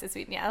 I don't know why I said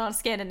Sweden. Yeah, on a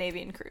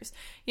Scandinavian cruise.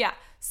 Yeah.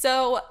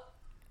 So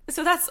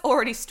that's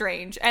already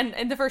strange. And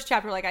in the first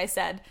chapter, like I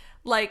said,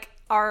 like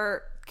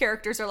our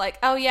characters are like,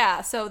 oh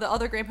yeah, so the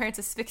other grandparents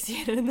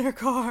asphyxiated in their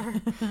car,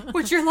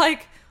 which you're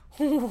like,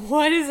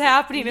 what is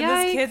happening in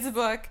this kid's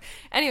book?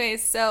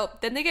 Anyways, so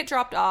then they get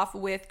dropped off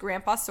with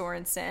Grandpa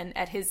Sorensen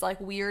at his like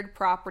weird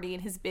property in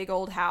his big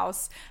old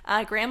house.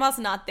 Grandma's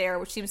not there,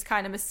 which seems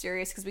kind of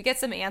mysterious because we get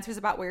some answers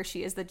about where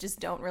she is that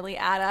just don't really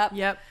add up.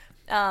 Yep.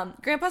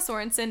 Grandpa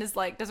Sorensen is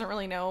like, doesn't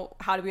really know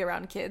how to be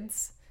around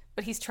kids,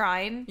 but he's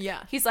trying.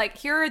 Yeah. He's like,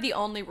 here are the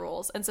only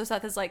rules. And so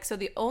Seth is like, so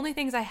the only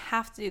things I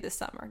have to do this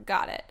summer,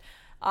 got it,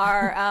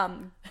 are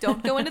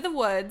don't go into the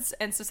woods.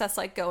 And so Seth's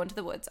like, go into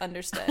the woods,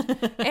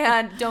 understood.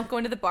 And don't go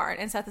into the barn.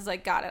 And Seth is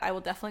like, got it, I will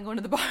definitely go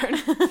into the barn.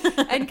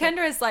 And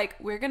Kendra is like,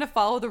 we're gonna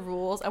follow the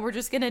rules and we're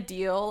just gonna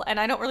deal, and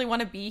I don't really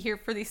want to be here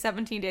for these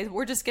 17 days,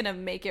 we're just gonna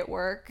make it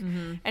work.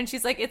 Mm-hmm. And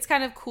she's like, it's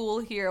kind of cool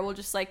here, we'll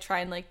just like try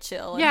and like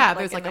chill and have,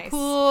 there's like nice a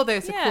pool,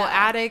 there's a cool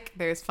attic,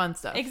 there's fun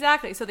stuff.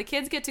 Exactly. So the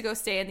kids get to go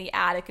stay in the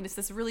attic, and it's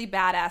this really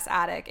badass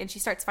attic, and she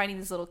starts finding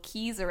these little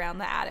keys around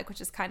the attic,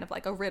 which is kind of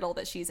like a riddle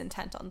that she's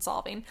intent on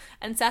solving.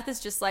 And Seth is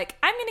just like,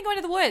 I'm gonna go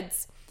into the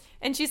woods.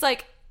 And she's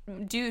like,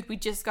 dude, we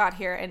just got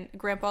here. And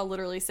Grandpa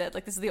literally said,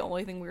 like, this is the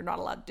only thing we're not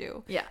allowed to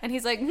do. Yeah. And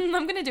he's like,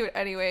 I'm gonna do it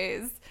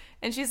anyways.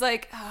 And she's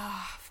like,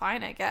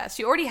 fine, I guess.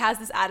 She already has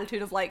this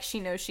attitude of like, she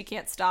knows she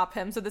can't stop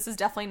him. So this is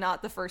definitely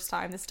not the first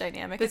time this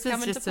dynamic has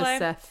come into play. This is just a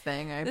Seth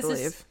thing, I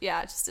believe.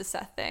 Just a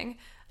Seth thing.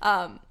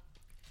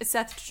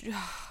 Seth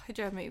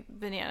drove me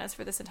bananas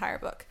for this entire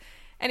book.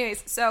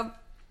 Anyways, so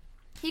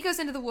he goes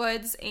into the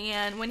woods,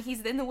 and when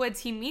he's in the woods,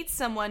 he meets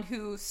someone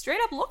who straight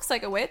up looks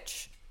like a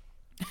witch.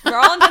 For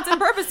all intents and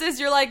purposes,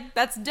 you're like,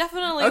 that's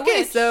definitely a witch.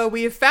 Okay, so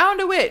we found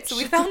a witch. So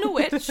we found a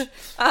witch.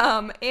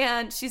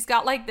 And she's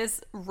got like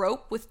this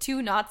rope with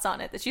 2 knots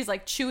on it that she's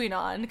like chewing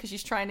on because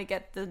she's trying to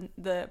get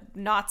the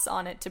knots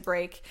on it to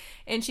break.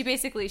 And she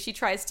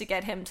tries to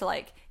get him to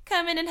like,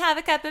 come in and have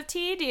a cup of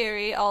tea,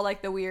 dearie, all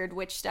like the weird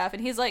witch stuff.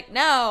 And he's like,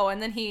 no.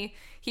 And then he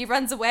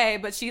runs away,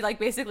 but she like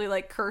basically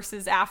like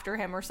curses after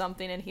him or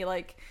something. And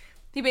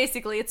he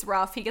basically, it's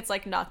rough. He gets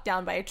like knocked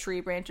down by a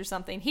tree branch or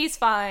something. He's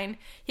fine.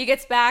 He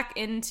gets back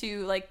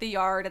into like the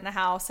yard and the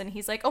house, and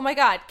he's like, oh my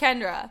God,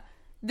 Kendra,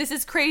 this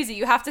is crazy.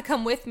 You have to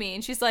come with me.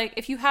 And she's like,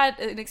 if you had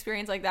an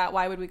experience like that,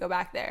 why would we go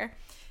back there?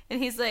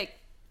 And he's like,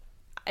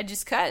 I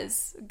just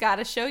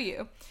gotta show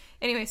you.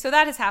 Anyway, so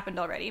that has happened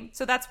already.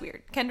 So that's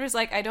weird. Kendra's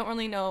like, I don't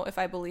really know if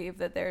I believe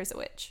that there's a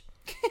witch.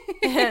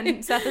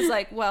 And Seth is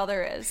like, well,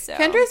 there is. So.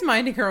 Kendra's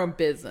minding her own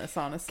business,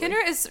 honestly.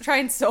 Kendra is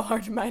trying so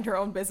hard to mind her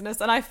own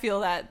business, and I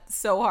feel that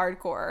so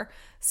hardcore.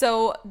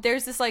 So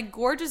there's this like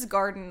gorgeous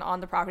garden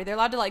on the property. They're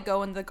allowed to like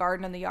go in the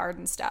garden and the yard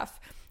and stuff.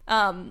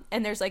 And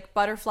there's like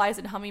butterflies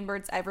and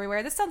hummingbirds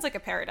everywhere. This sounds like a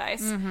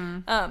paradise.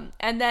 Mm-hmm.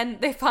 And then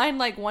they find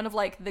like one of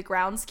like the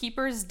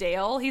groundskeepers,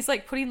 Dale. He's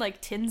like putting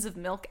like tins of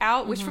milk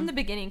out, which from the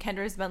beginning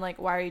Kendra's been like,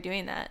 why are you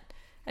doing that?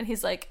 And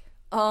he's like,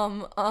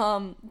 don't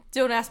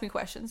ask me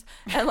questions.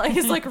 And like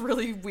is like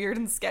really weird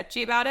and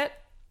sketchy about it.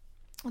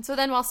 And so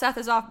then while Seth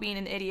is off being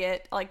an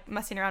idiot, like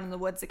messing around in the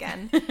woods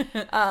again,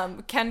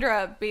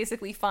 Kendra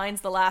basically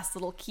finds the last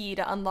little key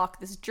to unlock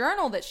this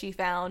journal that she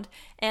found.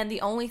 And the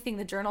only thing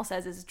the journal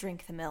says is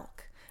drink the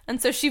milk. And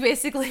so she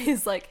basically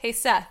is like, hey,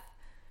 Seth,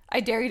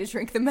 I dare you to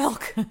drink the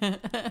milk.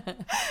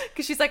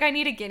 Because she's like, I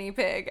need a guinea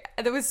pig.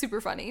 That was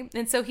super funny.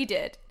 And so he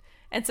did.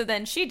 And so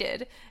then she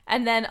did.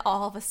 And then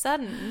all of a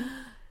sudden...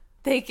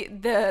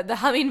 the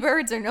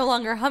hummingbirds are no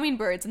longer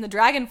hummingbirds, and the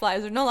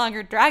dragonflies are no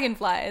longer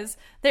dragonflies.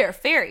 They are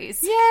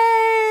fairies.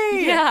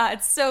 Yay! Yeah,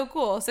 it's so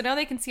cool. So now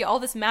they can see all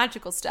this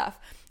magical stuff.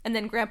 And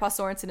then Grandpa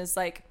Sorensen is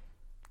like,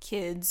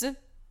 kids,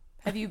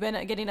 have you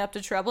been getting up to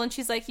trouble? And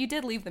she's like, you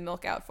did leave the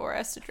milk out for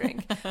us to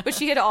drink. But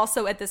she had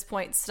also at this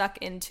point snuck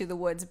into the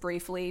woods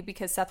briefly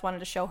because Seth wanted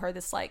to show her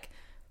this like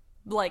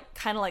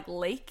kind of like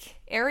lake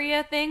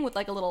area thing with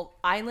like a little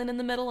island in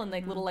the middle and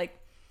like little like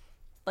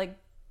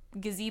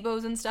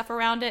gazebos and stuff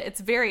around it.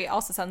 It's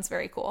also sounds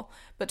very cool,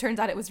 but turns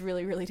out it was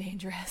really, really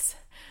dangerous.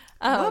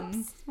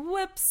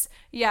 Whoops.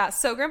 Yeah,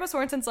 so Grandpa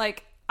Sorensen's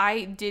like,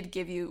 I did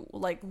give you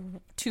like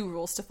 2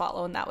 rules to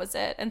follow and that was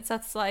it. And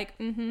Seth's like,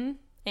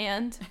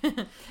 And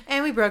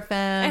and we broke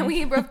them.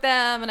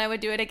 And I would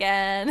do it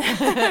again.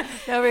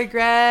 No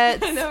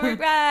regrets. No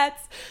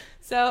regrets.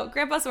 So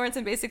Grandpa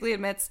Sorensen basically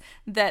admits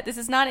that this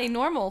is not a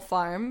normal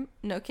farm.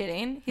 No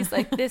kidding. He's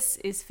like, this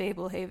is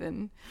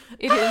Fablehaven.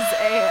 It is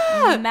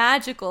a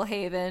magical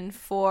haven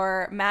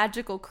for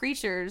magical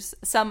creatures,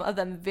 some of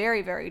them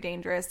very, very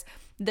dangerous,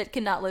 that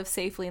cannot live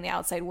safely in the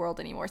outside world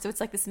anymore. So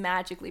it's like this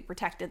magically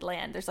protected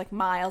land. There's like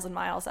miles and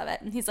miles of it.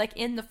 And he's like,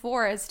 in the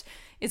forest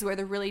is where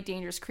the really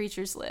dangerous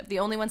creatures live. The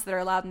only ones that are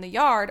allowed in the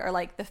yard are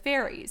like the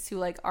fairies, who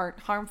like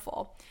aren't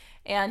harmful.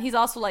 And he's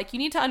also like, you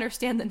need to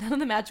understand that none of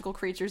the magical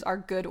creatures are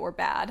good or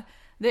bad.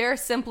 They're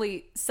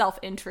simply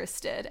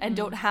self-interested and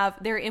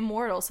they're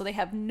immortal, so they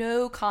have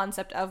no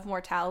concept of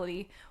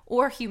mortality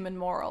or human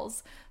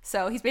morals.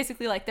 So he's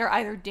basically like, they're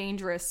either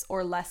dangerous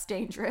or less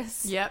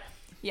dangerous. Yep.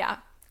 Yeah.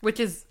 Which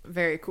is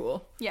very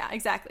cool. Yeah,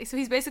 exactly. So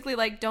he's basically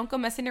like, don't go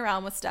messing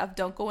around with stuff.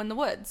 Don't go in the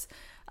woods.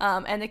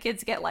 And the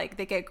kids get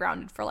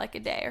grounded for like a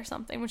day or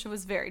something, which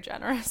was very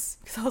generous.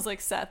 Because I was like,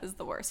 Seth is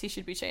the worst. He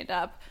should be chained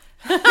up.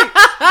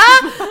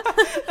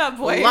 That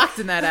boy. Locked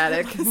in that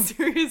attic.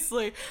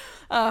 Seriously.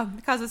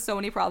 Causes so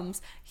many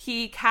problems.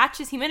 He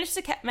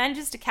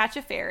manages to catch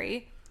a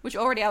fairy, which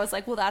already I was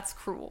like, well, that's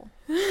cruel.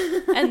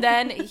 And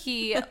then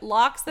he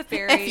locks the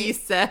fairy. F you,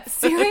 Seth.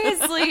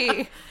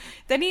 Seriously.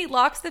 Then he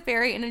locks the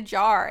fairy in a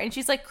jar, and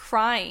she's like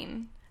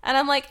crying. And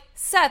I'm like,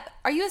 Seth,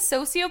 are you a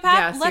sociopath?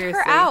 Yeah, Let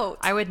her out.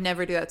 I would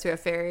never do that to a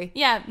fairy.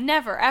 Yeah,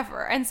 never,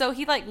 ever. And so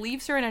he like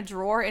leaves her in a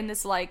drawer in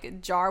this like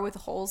jar with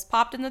holes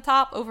popped in the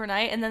top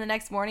overnight. And then the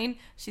next morning,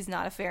 she's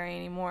not a fairy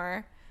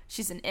anymore.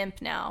 She's an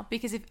imp now.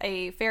 Because if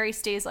a fairy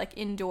stays like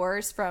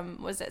indoors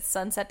from, was it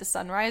sunset to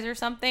sunrise or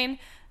something,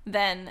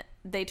 then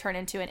they turn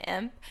into an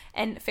imp.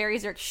 And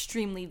fairies are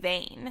extremely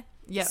vain.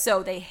 Yep.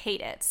 So they hate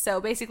it. So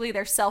basically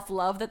their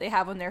self-love that they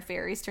have when they're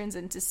fairies turns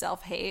into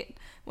self-hate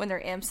when they're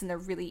imps and they're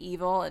really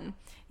evil. And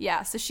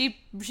yeah, so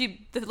the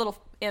little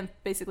imp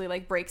basically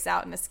like breaks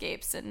out and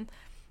escapes, and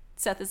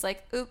Seth is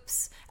like,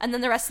 oops. And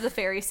then the rest of the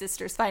fairy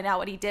sisters find out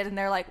what he did, and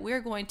they're like,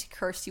 we're going to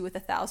curse you with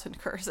 1,000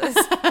 curses.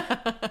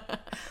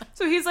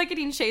 So he's like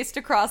getting chased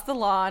across the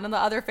lawn, and the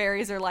other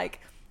fairies are like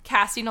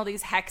casting all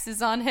these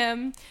hexes on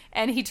him,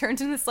 and he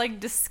turns into this like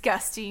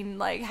disgusting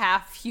like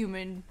half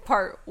human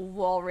part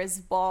walrus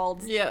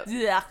bald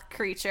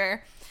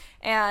creature.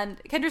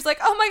 And Kendra's like,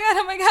 oh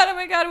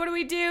my god, what do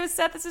we do?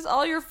 Seth, this is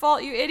all your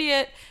fault, you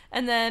idiot.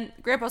 And then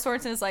Grandpa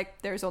Sorensen is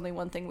like, there's only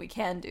one thing we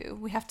can do.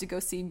 We have to go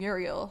see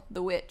Muriel,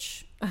 the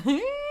witch.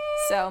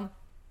 So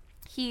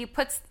he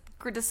puts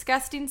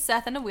disgusting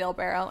Seth in a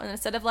wheelbarrow, and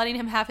instead of letting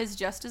him have his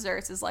just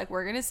desserts, is like,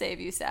 we're gonna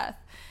save you,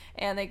 Seth.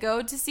 And they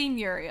go to see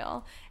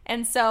Muriel.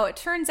 And so it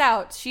turns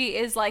out she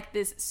is like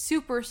this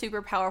super,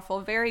 super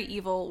powerful, very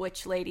evil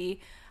witch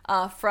lady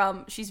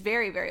she's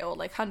very, very old,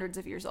 like hundreds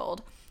of years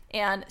old.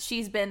 And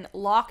she's been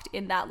locked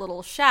in that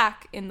little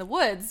shack in the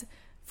woods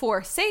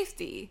for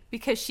safety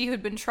because she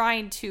had been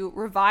trying to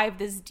revive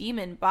this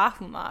demon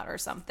Bahamut or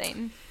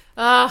something.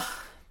 Don't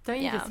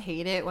you just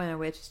hate it when a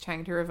witch is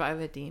trying to revive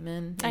a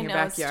demon in your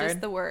backyard? It's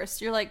just the worst.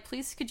 You're like,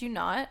 please, could you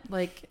not?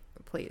 Like,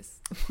 please.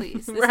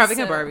 We're having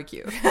a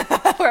barbecue.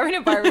 We're having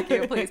a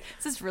barbecue, please.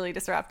 This is really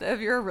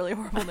disruptive. You're a really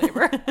horrible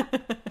neighbor.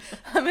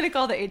 I'm going to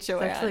call the HOA. It's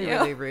actually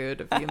really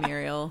rude of you,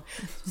 Muriel.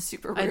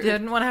 Super rude. I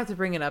didn't want to have to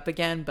bring it up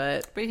again,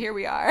 but here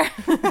we are.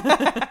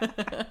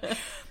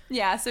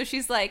 Yeah, so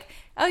she's like,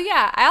 oh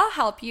yeah, I'll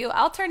help you.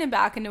 I'll turn him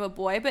back into a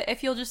boy, but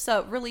if you'll just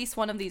release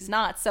one of these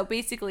knots. So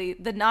basically,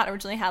 the knot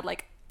originally had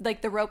like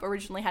the rope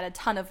originally had a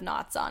ton of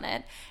knots on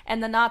it,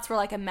 and the knots were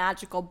like a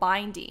magical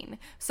binding.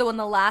 So when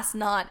the last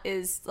knot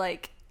is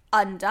like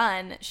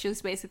undone, she'll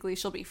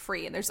be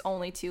free, and there's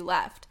only 2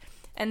 left.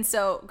 And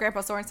so Grandpa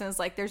Sorensen is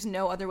like, there's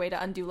no other way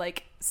to undo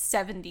like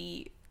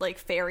 70 like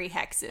fairy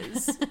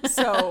hexes,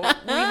 so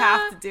we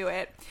have to do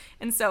it.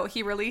 And so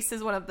he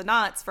releases one of the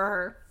knots for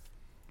her.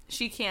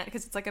 She can't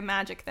because it's like a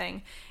magic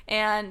thing,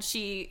 and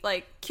she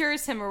like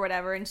cures him or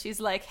whatever, and she's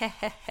like,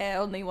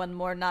 only one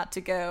more knot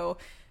to go.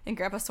 And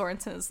Grandpa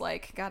Sorensen is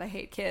like, God, I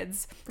hate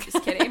kids.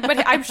 Just kidding.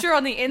 But I'm sure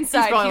on the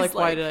inside, he's probably like,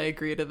 why did I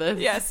agree to this?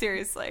 Yeah,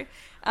 seriously.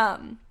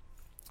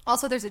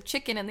 Also, there's a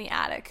chicken in the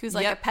attic who's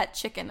like a pet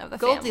chicken of the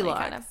family.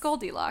 Kind of.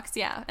 Goldilocks,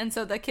 yeah. And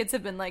so the kids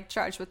have been like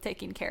charged with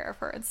taking care of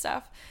her and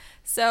stuff.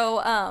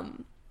 So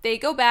they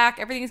go back.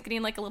 Everything's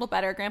getting like a little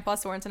better. Grandpa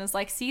Sorensen is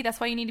like, see, that's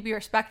why you need to be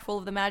respectful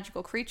of the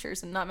magical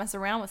creatures and not mess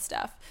around with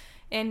stuff.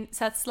 And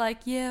Seth's like,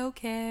 yeah,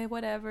 okay,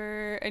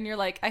 whatever. And you're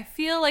like, I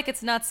feel like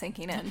it's not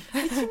sinking in.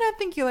 I do not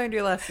think you learned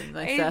your lesson,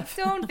 Seth.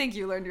 I don't think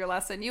you learned your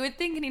lesson. You would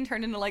think getting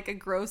turned into like a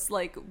gross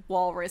like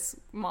walrus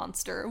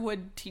monster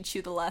would teach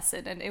you the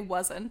lesson, and it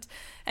wasn't.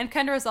 And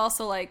Kendra's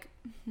also like,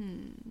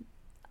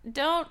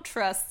 don't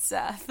trust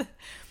Seth.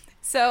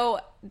 So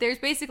there's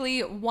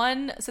basically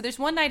there's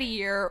one night a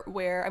year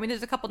where,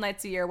 there's a couple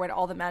nights a year when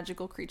all the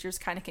magical creatures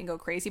kind of can go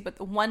crazy, but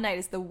the one night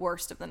is the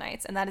worst of the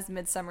nights, and that is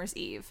Midsummer's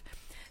Eve.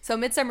 So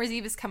Midsummer's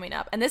Eve is coming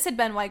up, and this had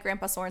been why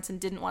Grandpa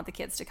Sorensen didn't want the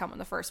kids to come in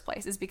the first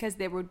place, is because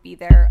they would be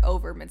there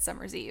over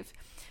Midsummer's Eve.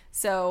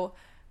 So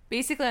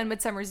basically on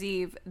Midsummer's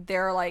Eve,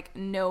 there are like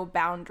no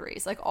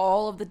boundaries. Like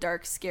all of the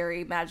dark,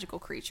 scary, magical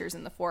creatures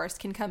in the forest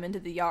can come into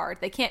the yard.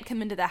 They can't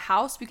come into the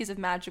house because of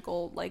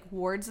magical like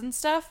wards and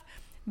stuff.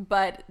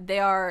 But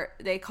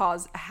they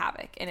cause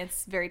havoc, and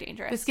it's very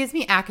dangerous. This gives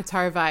me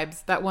ACOTAR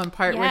vibes, that one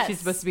part where she's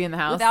supposed to be in the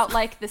house. Without,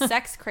 like, the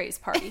sex craze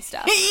party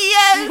stuff.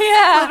 Yes!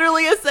 Yeah.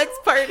 Literally a sex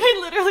party.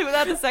 Literally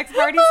without the sex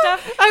party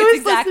stuff. I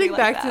was listening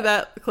back to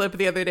that clip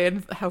the other day,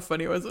 and how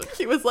funny it was when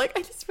she was like,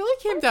 I just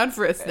really came down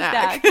for a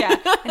snack. Yeah.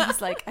 And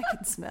he's like, I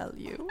can smell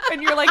you.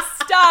 And you're like,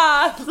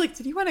 stop! I was like,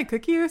 did you want a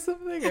cookie or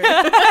something?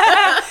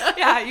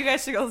 Yeah, you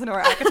guys should go listen to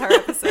our ACOTAR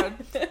episode.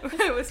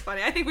 It was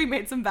funny. I think we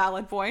made some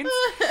valid points.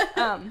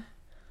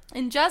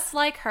 And just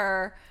like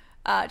her,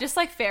 just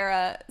like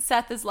Farrah,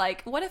 Seth is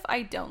like, what if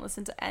I don't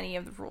listen to any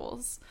of the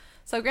rules?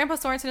 So Grandpa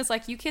Sorensen is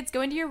like, you kids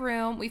go into your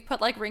room. We've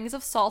put like rings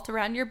of salt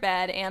around your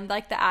bed, and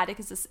like the attic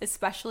is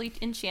especially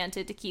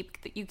enchanted to keep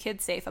you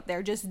kids safe up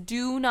there. Just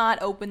do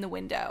not open the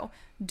window.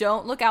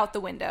 Don't look out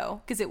the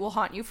window because it will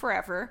haunt you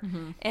forever.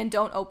 And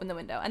don't open the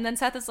window. And then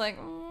Seth is like,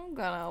 I'm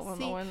gonna open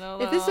the window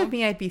though. If this was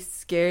me, I'd be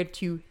scared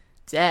to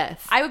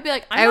death. I would be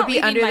like, I would be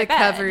under the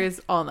covers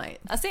all night.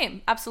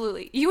 Same,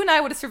 absolutely. You and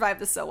I would have survived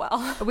this so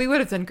well. We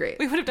would have done great.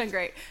 We would have done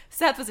great.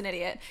 Seth was an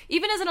idiot.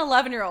 Even as an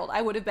 11-year-old,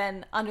 I would have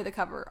been under the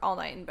cover all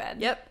night in bed.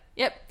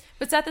 Yep.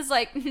 But Seth is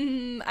like,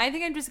 I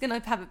think I'm just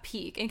gonna have a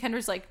peek. And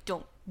Kendra's like,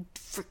 don't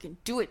freaking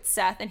do it,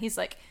 Seth. And he's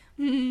like,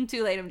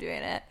 too late, I'm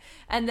doing it.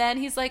 And then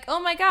he's like, oh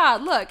my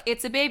god, look,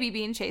 it's a baby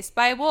being chased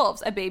by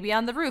wolves, a baby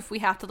on the roof, we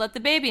have to let the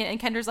baby in. And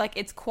Kendra's like,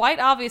 it's quite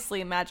obviously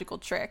a magical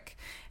trick.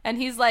 And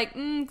he's like,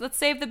 let's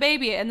save the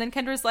baby. And then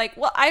Kendra's like,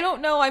 well, I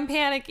don't know, I'm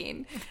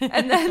panicking.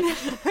 And then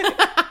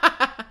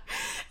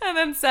and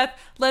then Seth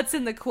lets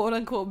in the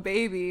quote-unquote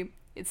baby.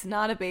 It's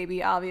not a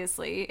baby,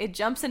 obviously. It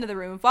jumps into the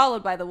room,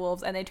 followed by the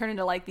wolves, and they turn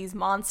into like these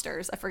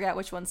monsters. I forget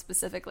which ones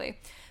specifically,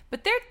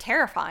 but they're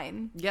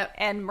terrifying.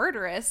 And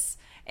murderous.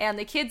 And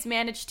the kids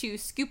manage to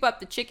scoop up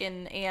the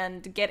chicken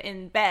and get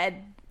in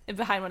bed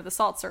behind one of the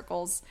salt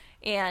circles.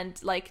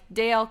 And like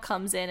Dale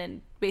comes in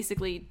and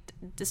basically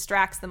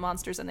distracts the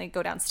monsters, and they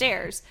go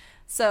downstairs.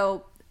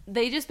 So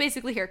they just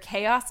basically hear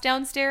chaos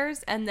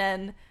downstairs, and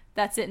then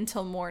that's it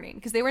until morning,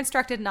 because they were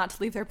instructed not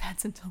to leave their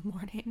beds until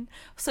morning.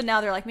 So now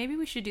they're like, maybe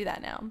we should do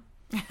that now.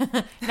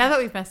 Now that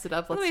we've messed it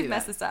up, let's do that. We've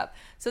messed this up.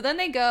 So then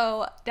they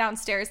go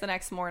downstairs the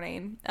next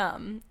morning,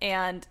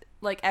 and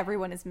like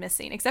everyone is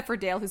missing except for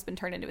Dale, who's been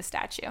turned into a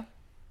statue.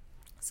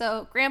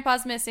 So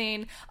Grandpa's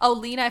missing. Oh,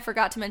 Lena, I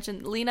forgot to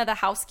mention. Lena, the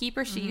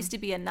housekeeper, she used to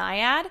be a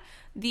naiad.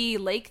 The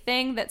lake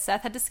thing that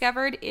Seth had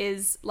discovered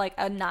is like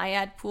a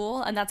naiad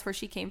pool, and that's where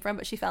she came from,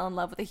 but she fell in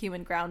love with a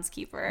human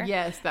groundskeeper.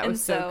 Yes, that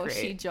was so great. So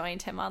she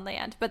joined him on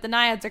land. But the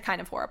naiads are kind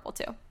of horrible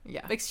too.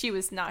 Yeah. Like she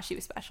was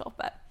special,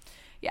 but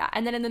yeah.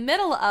 And then in the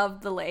middle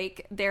of the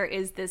lake, there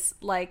is this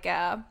like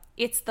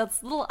it's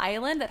this little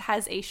island that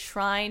has a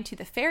shrine to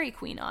the fairy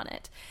queen on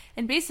it.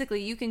 And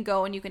basically you can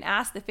go and you can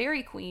ask the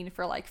fairy queen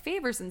for like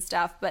favors and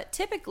stuff, but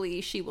typically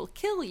she will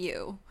kill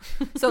you.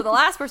 So the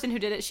last person who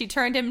did it, she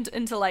turned him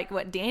into like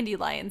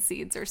dandelion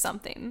seeds or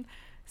something.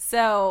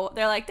 So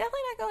they're like, definitely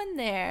not going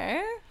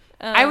there.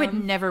 I would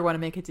never want to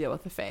make a deal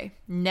with the fae.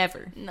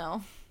 Never.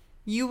 No.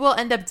 You will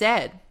end up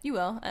dead. You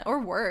will. Or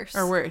worse.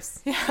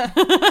 Yeah.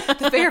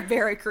 They are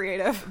very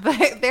creative.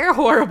 They're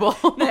horrible.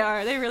 They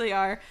are. They really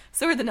are.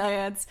 So are the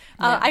naiads.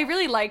 Yeah. I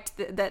really liked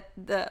that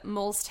the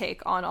mole's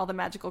take on all the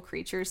magical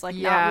creatures, like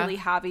not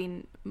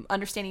really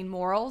understanding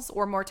morals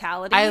or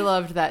mortality. I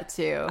loved that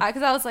too.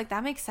 Because I was like,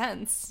 that makes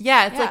sense.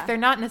 Yeah, it's like they're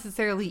not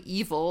necessarily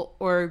evil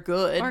or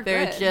good.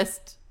 They're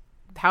just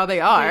how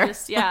they are.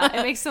 It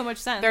makes so much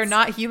sense. They're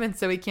not human,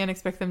 so we can't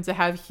expect them to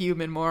have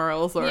human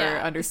morals or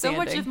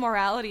understanding. So much of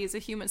morality is a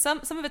human. Some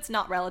of it's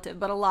not relative,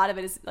 but a lot of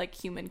it is like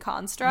human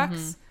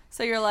constructs.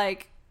 So you're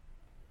like,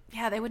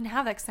 yeah, they wouldn't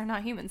have that because they're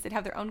not humans. They'd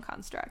have their own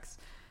constructs.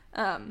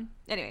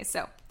 Anyway,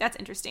 so that's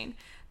interesting.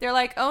 They're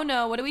like, oh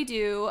no, what do we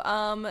do?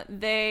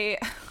 They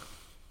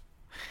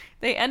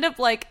end up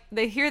like,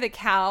 they hear the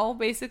cow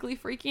basically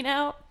freaking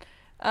out.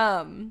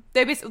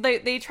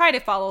 They try to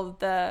follow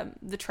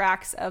the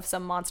tracks of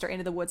some monster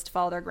into the woods to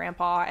follow their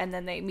grandpa, and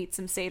then they meet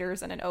some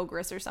satyrs and an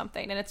ogress or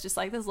something, and it's just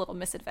like this little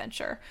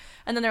misadventure.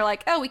 And then they're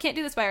like, oh, we can't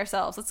do this by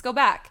ourselves, let's go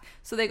back.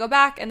 So they go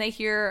back and they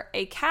hear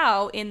a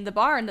cow in the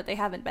barn that they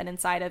haven't been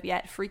inside of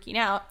yet freaking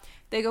out.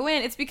 They go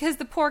in. It's because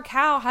the poor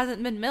cow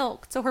hasn't been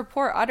milked, so her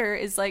poor udder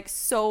is like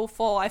so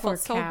full. I felt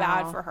so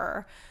bad for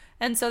her.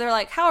 And so they're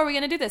like, how are we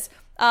gonna do this?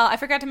 I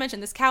forgot to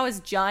mention, this cow is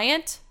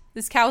giant.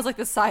 This cow is like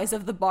the size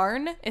of the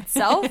barn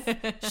itself.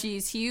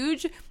 She's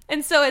huge.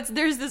 And so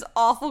there's this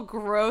awful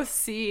gross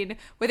scene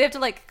where they have to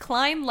like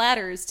climb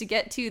ladders to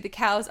get to the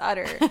cow's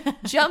udder,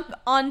 jump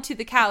onto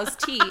the cow's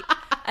teat,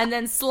 and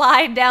then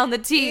slide down the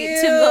teat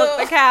to milk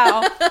the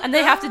cow. And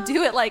they have to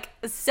do it like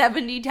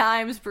 70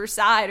 times per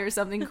side or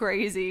something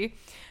crazy.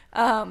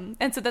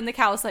 And so then the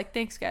cow is like,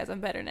 thanks guys, I'm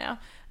better now.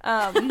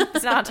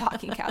 It's not a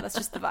talking cow, that's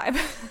just the vibe.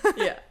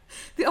 Yeah.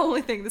 The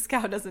only thing this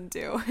cow doesn't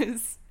do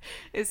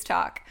is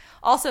talk.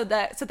 Also,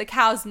 so the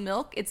cow's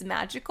milk, it's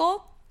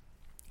magical.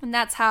 And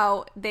that's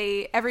how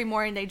every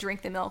morning they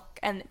drink the milk,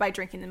 and by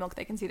drinking the milk,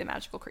 they can see the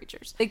magical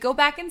creatures. They go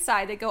back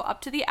inside, they go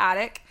up to the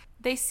attic,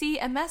 they see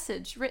a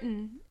message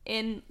written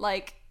in,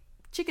 like,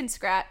 chicken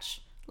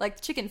scratch, like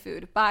chicken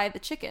food, by the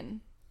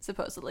chicken,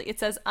 supposedly. It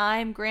says,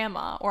 I'm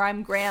Grandma, or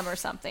I'm Gram or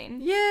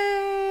something.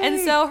 Yay! And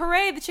so,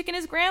 hooray, the chicken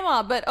is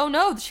Grandma, but oh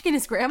no, the chicken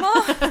is Grandma?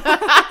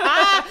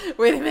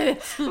 Wait a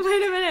minute.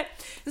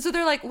 And so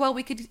they're like, well,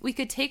 we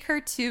could take her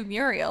to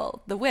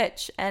Muriel, the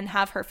witch, and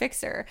have her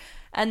fix her.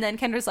 And then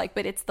Kendra's like,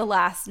 but it's the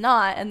last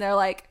knot. And they're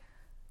like,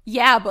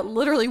 yeah, but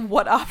literally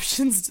what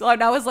options?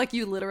 And I was like,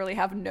 you literally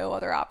have no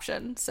other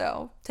option.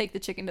 So take the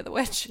chicken to the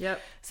witch. Yep.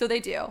 So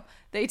they do.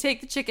 They take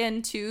the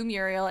chicken to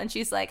Muriel, and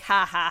she's like,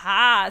 ha ha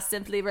ha,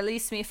 simply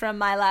release me from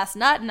my last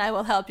nut and I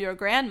will help your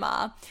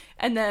grandma.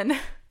 And then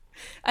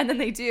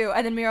they do.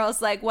 And then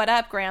Muriel's like, what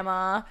up,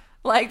 Grandma?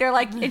 Like, they're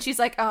like, and she's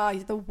like, oh,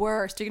 you're the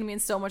worst. You're going to be in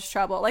so much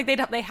trouble. Like,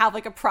 they have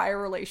like a prior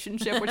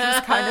relationship, which is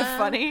kind of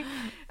funny.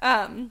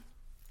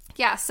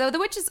 Yeah, so the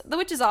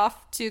witch is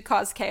off to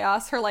cause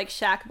chaos. Her, like,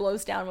 shack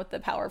blows down with the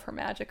power of her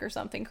magic or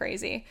something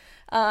crazy.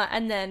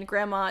 And then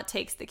Grandma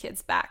takes the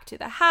kids back to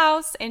the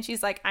house, and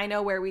she's like, I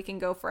know where we can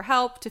go for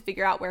help to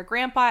figure out where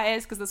Grandpa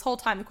is, because this whole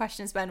time the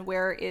question has been,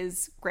 where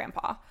is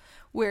Grandpa?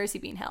 Where is he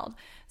being held?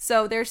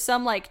 So there's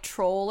some, like,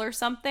 troll or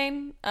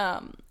something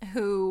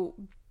who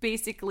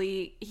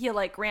basically, he'll,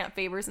 like, grant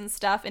favors and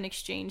stuff in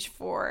exchange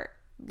for,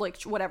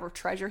 like, whatever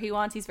treasure he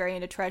wants. He's very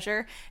into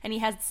treasure, and he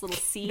has this little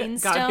seeing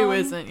stone. God, who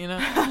isn't, you know?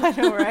 I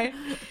know, right?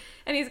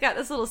 And he's got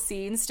this little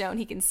seeing stone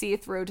he can see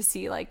through to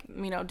see, like,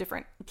 you know,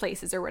 different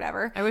places or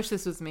whatever. I wish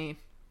this was me.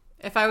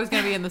 If I was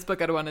going to be in this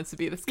book, I'd want it to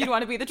be this guy. You'd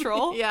want to be the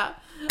troll? Yeah.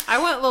 I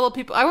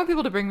want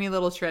people to bring me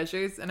little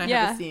treasures, and I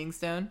have a seeing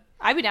stone.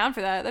 I'd be down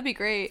for that. That'd be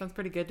great. Sounds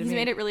pretty good to me. He's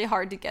made it really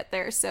hard to get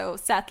there, so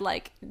Seth,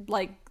 like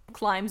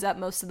climbs up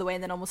most of the way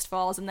and then almost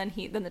falls, and then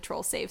the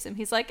troll saves him.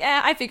 He's like,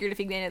 I figured if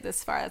he made it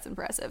this far, that's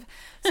impressive.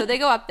 So they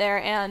go up there,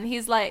 and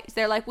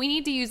they're like, we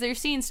need to use their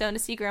seeing stone to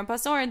see Grandpa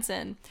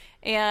Sorensen.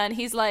 And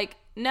he's like,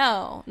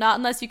 no, not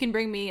unless you can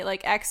bring me,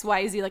 like,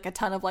 XYZ, like a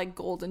ton of, like,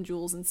 gold and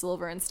jewels and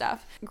silver and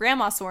stuff.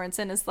 Grandma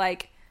Sorensen is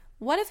like,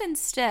 what if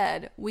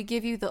instead we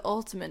give you the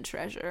ultimate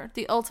treasure,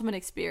 the ultimate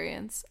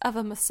experience of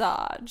a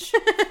massage?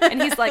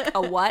 And he's like, a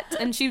what?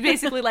 And she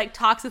basically, like,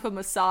 talks of a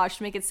massage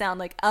to make it sound,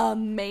 like,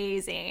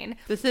 amazing.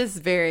 This is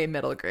very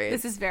middle grade.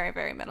 This is very,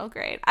 very middle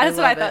grade. That's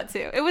what I thought,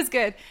 too. It was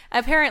good.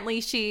 Apparently,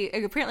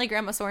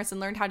 Grandma Sorensen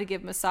learned how to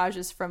give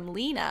massages from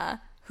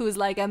Lena, who's,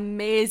 like,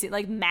 amazing,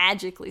 like,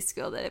 magically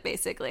skilled at it,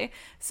 basically.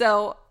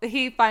 So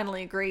he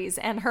finally agrees,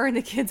 and her and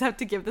the kids have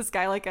to give this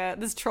guy, like,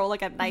 this troll,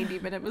 like, a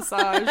 90-minute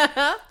massage,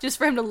 just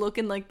for him to look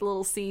in, like, the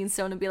little seeing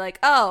stone and be like,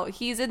 oh,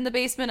 he's in the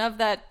basement of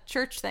that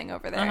church thing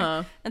over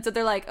there. And so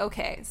they're like,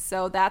 okay,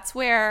 so that's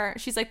where,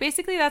 she's like,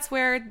 basically that's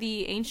where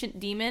the ancient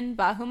demon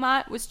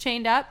Bahamut was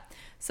chained up.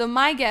 So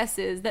my guess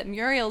is that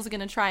Muriel's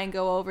gonna try and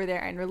go over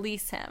there and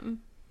release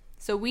him.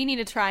 So we need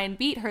to try and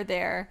beat her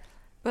there,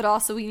 but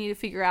also we need to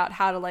figure out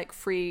how to, like,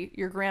 free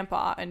your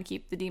grandpa and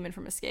keep the demon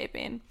from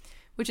escaping,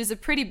 which is a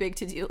pretty big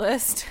to-do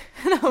list.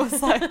 And I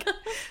was like,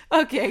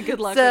 okay, good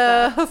luck with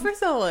that. So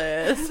first on the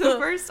list. So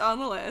first on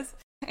the list.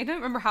 I don't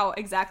remember how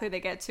exactly they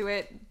get to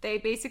it. They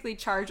basically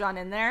charge on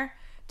in there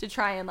to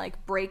try and,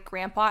 like, break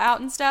Grandpa out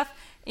and stuff.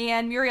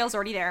 And Muriel's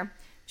already there.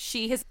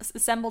 She has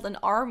assembled an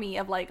army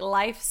of, like,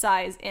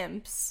 life-size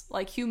imps,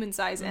 like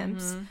human-size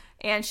imps.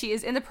 And she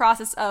is in the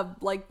process of,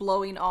 like,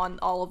 blowing on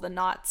all of the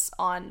knots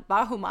on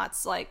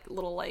Bahamut's, like,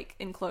 little, like,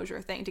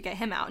 enclosure thing to get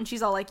him out. And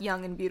she's all, like,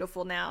 young and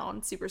beautiful now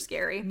and super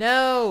scary.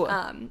 No.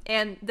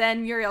 And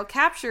then Muriel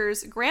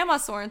captures Grandma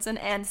Sorensen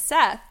and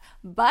Seth,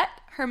 but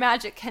her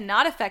magic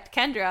cannot affect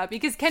Kendra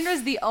because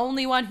Kendra's the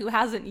only one who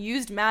hasn't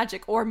used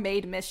magic or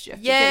made mischief.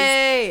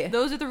 Yay! Because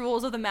those are the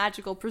rules of the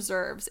magical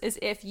preserves. Is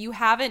if you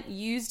haven't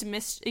used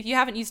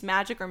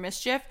magic or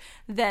mischief,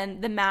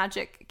 then the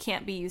magic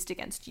can't be used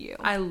against you.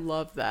 I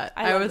love that.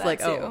 I was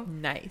like, oh,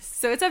 nice.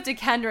 So it's up to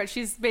Kendra.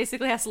 She's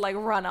basically has to, like,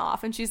 run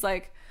off, and she's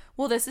like,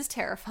 well, this is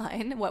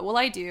terrifying. What will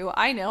I do?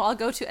 I know. I'll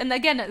go to. And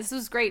again, this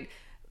was great.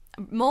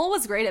 Mole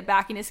was great at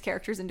backing his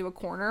characters into a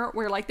corner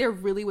where, like, there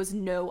really was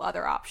no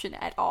other option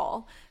at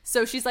all.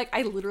 So she's like,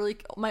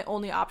 my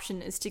only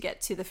option is to get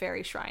to the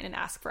fairy shrine and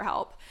ask for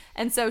help.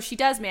 And so she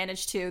does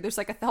manage to. There's,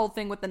 like, the whole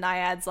thing with the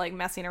naiads, like,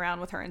 messing around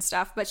with her and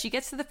stuff. But she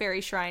gets to the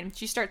fairy shrine.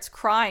 She starts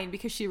crying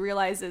because she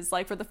realizes,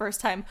 like, for the first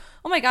time,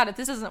 oh my God, if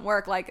this doesn't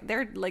work, like,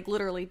 they're, like,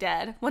 literally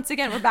dead. Once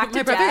again, we're back to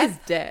My brother is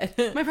dead.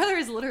 My brother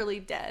is literally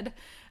dead.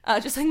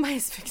 Just like my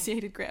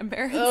asphyxiated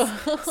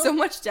grandparents. So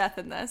much death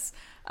in this.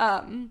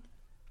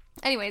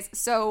 Anyways,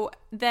 so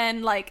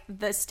then, like,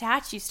 the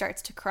statue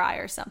starts to cry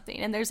or something,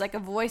 and there's, like, a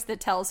voice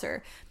that tells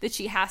her that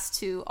she has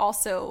to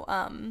also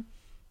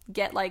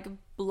get, like,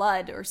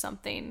 blood or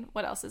something.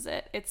 What else is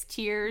it? It's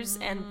tears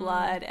and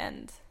blood,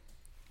 and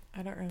I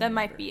don't remember. That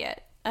might be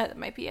it. That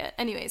might be it.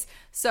 Anyways,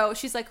 so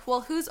she's like,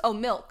 well,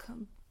 milk.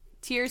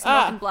 tears,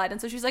 milk, and blood. And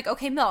so she's like,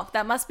 okay, milk.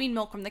 That must mean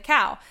milk from the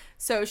cow.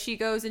 So she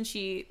goes and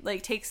she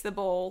like takes the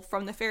bowl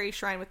from the fairy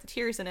shrine with the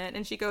tears in it,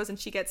 and she goes and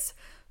she gets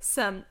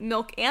some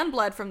milk and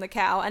blood from the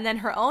cow, and then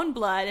her own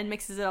blood, and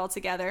mixes it all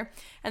together.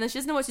 And then she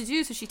doesn't know what to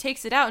do, so she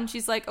takes it out, and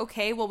she's like,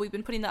 okay, well, we've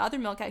been putting the other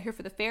milk out here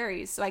for the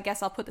fairies, so I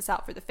guess I'll put this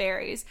out for the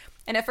fairies.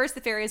 And at first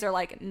the fairies are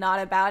like not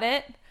about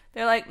it.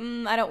 They're like,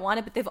 I don't want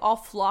it, but they've all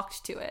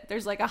flocked to it.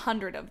 There's like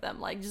 100 of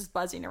them, like just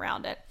buzzing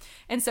around it.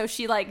 And so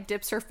she like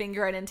dips her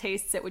finger in and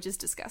tastes it, which is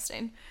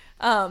disgusting.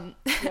 And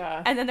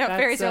then the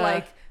fairies are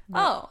like,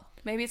 oh,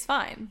 maybe it's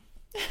fine.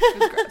 It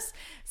was gross.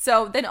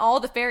 So then all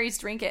the fairies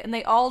drink it, and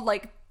they all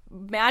like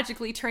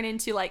magically turn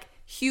into like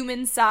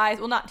human size.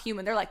 Well, not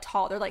human. They're like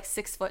tall. They're like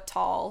 6 foot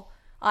tall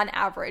on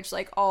average,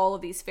 like all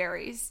of these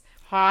fairies.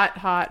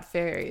 Hot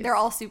fairies. They're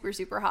all super,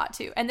 super hot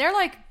too. And they're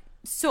like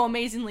so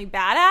amazingly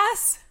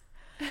badass.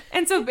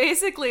 And so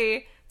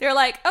basically they're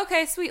like,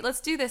 okay, sweet,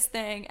 let's do this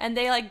thing. And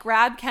they like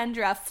grab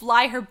Kendra,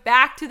 fly her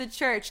back to the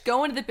church,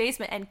 go into the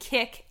basement, and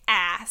kick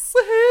ass.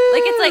 Woohoo!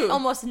 Like, it's like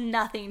almost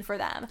nothing for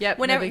them. Yep.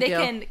 Whenever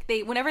no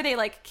whenever they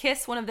like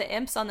kiss one of the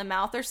imps on the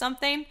mouth or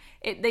something,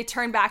 they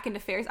turn back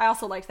into fairies. I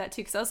also liked that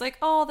too, because I was like,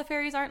 oh, the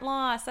fairies aren't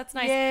lost. That's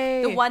nice.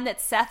 Yay. The one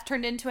that Seth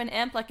turned into an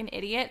imp like an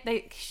idiot,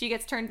 she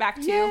gets turned back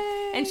too.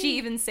 Yay. And she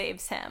even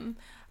saves him.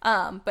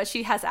 But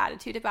she has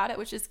attitude about it,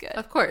 which is good.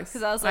 Of course.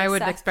 Because I was like, I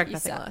would Seth, expect you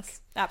nothing suck. less.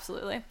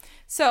 Absolutely.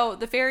 So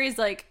the fairies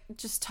like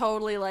just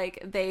totally like,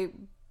 they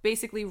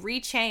basically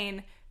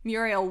rechain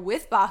Muriel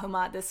with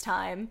Bahamut this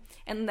time,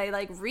 and they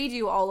like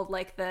redo all of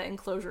like the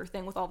enclosure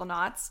thing with all the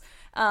knots.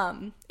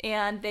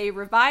 And they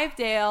revive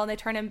Dale, and they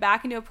turn him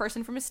back into a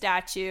person from a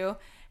statue.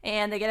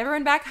 And they get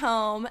everyone back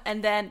home,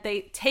 and then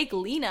they take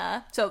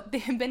Lena. So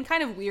they've been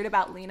kind of weird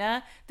about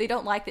Lena. They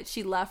don't like that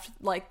she left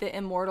like the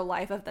immortal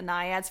life of the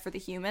naiads for the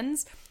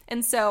humans.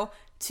 And so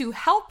to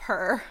help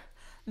her,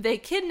 they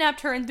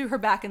kidnapped her and threw her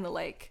back in the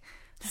lake.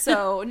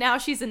 So now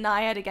she's a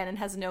naiad again and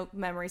has no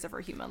memories of her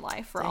human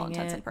life for all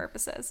intents and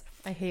purposes.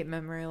 I hate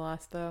memory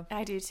loss though.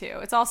 I do too.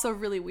 It's also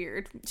really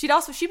weird.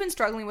 She'd been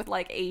struggling with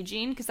like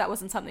aging, because that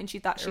wasn't something she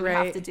thought she would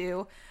have to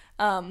do.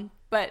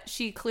 But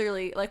she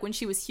clearly, like, when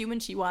she was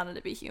human, she wanted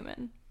to be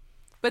human.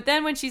 But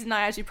then when she's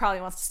naiad, she probably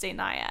wants to stay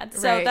naiad.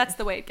 So that's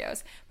the way it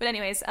goes. But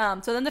anyways,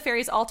 so then the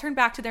fairies all turn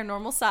back to their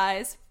normal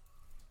size,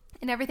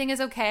 and everything is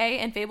okay,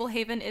 and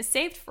Fablehaven is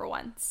saved for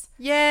once.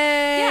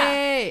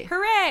 Yay! Yeah.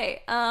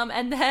 Hooray!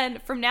 And then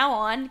from now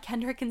on,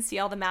 Kendra can see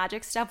all the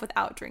magic stuff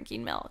without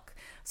drinking milk.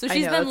 So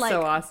she's been like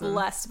so awesome.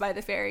 Blessed by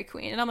the fairy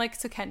queen. And I'm like,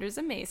 so Kendra's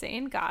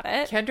amazing. Got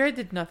it. Kendra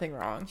did nothing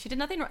wrong. She did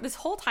nothing wrong. This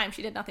whole time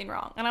she did nothing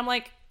wrong. And I'm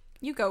like,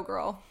 you go,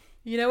 girl.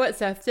 You know what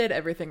Seth did?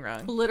 Everything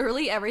wrong.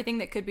 Literally everything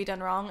that could be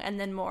done wrong, and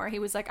then more. He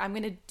was like, I'm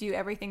going to do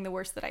everything the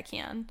worst that I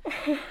can.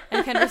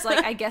 And Kendra's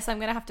like, I guess I'm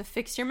going to have to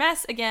fix your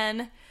mess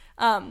again.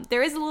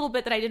 There is a little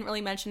bit that I didn't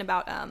really mention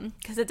about,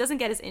 because it doesn't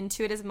get us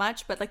into it as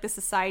much, but like the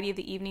Society of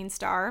the Evening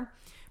Star,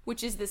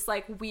 which is this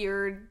like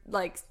weird,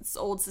 like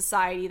old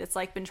society that's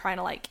like been trying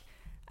to like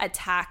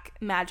attack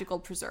magical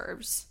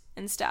preserves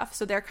and stuff.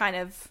 So they're kind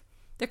of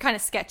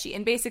sketchy.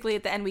 And basically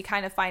at the end, we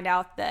kind of find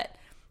out that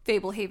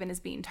Fablehaven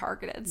is being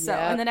targeted. So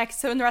in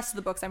the rest of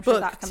the books, I'm sure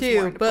that comes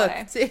more into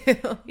play.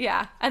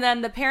 Yeah. And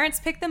then the parents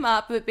pick them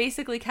up, but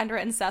basically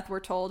Kendra and Seth were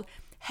told,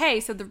 hey,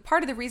 so the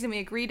part of the reason we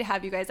agreed to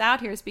have you guys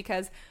out here is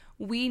because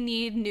we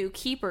need new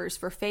keepers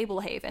for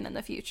Fablehaven in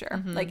the future.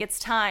 Mm-hmm. Like, it's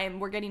time.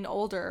 We're getting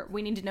older.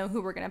 We need to know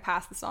who we're going to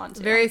pass this on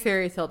to. Very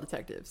fairy tale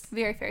detectives.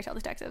 Very fairy tale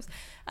detectives.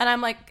 And I'm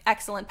like,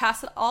 excellent.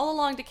 Pass it all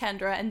along to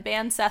Kendra and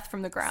ban Seth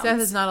from the grounds. Seth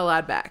is not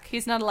allowed back.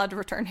 He's not allowed to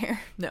return here.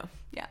 No.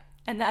 Yeah.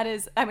 And that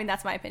is, I mean,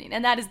 that's my opinion.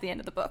 And that is the end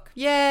of the book.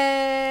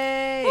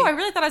 Yay! Oh, I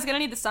really thought I was going to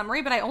need the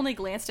summary, but I only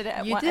glanced at it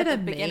at the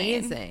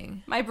beginning.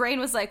 Amazing. My brain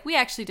was like, we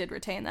actually did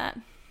retain that.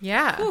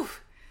 Yeah. Whew.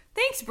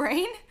 Thanks,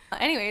 brain.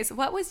 Anyways,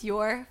 what was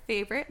your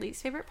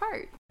least favorite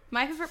part?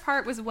 My favorite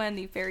part was when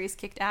the fairies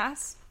kicked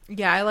ass.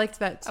 Yeah, I liked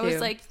that too. I was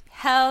like,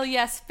 hell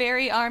yes,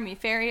 fairy army,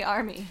 fairy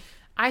army.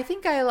 I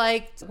think I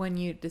liked when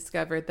you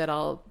discovered that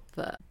all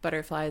the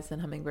butterflies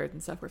and hummingbirds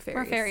and stuff were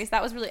fairies.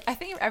 That was really, I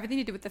think everything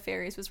to do with the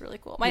fairies was really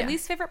cool. My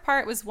least favorite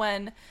part was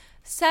when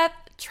Seth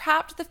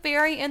trapped the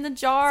fairy in the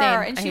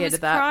jar. And she was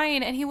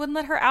crying and he wouldn't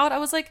let her out. I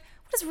was like,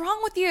 what is wrong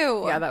with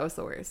you? Yeah, that was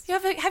the worst.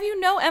 Have you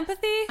no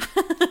empathy?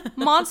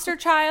 Monster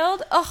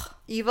child. Ugh.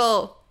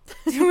 Evil.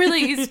 Really,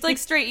 he's like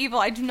straight evil.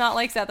 I do not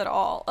like Seth at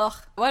all. Ugh.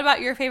 What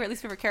about your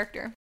least favorite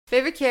character?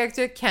 Favorite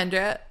character,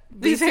 Kendra.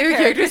 Least favorite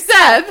character,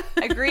 Seth.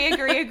 Agree.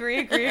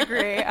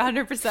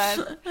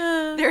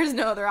 100%. There's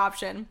no other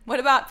option. What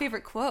about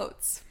favorite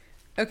quotes?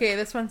 Okay,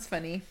 this one's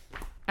funny.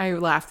 I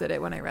laughed at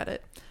it when I read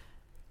it.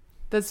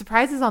 The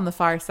surprise is on the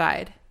far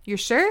side. You're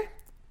sure?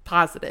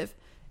 Positive.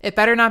 It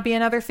better not be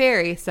another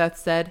fairy, Seth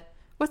said.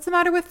 What's the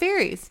matter with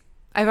fairies?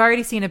 I've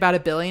already seen about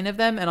 1 billion of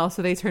them, and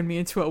also they turned me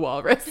into a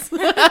walrus.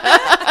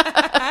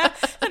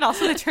 And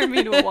also they turned me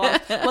into a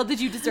walrus. Well, did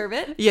you deserve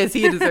it? Yes,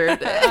 he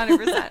deserved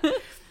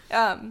it.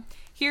 100%.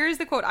 here's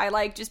the quote I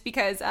like, just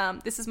because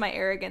this is my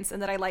arrogance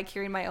and that I like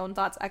hearing my own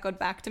thoughts echoed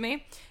back to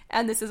me.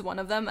 And this is one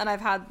of them. And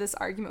I've had this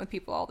argument with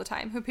people all the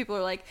time, who people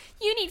are like,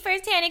 you need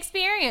firsthand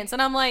experience.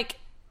 And I'm like,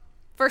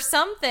 for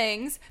some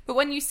things, but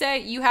when you say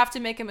you have to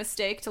make a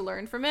mistake to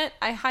learn from it,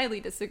 I highly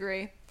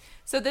disagree.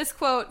 So this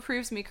quote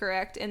proves me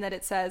correct in that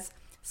it says,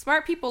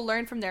 smart people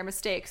learn from their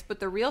mistakes, but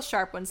the real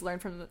sharp ones learn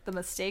from the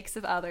mistakes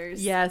of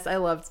others. Yes, I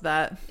loved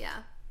that.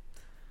 Yeah.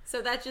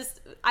 So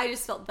I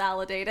just felt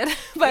validated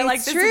by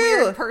it's this true.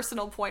 Weird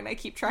personal point I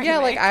keep trying to make. Yeah,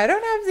 like I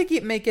don't have to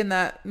keep making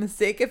that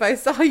mistake if I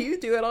saw you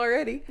do it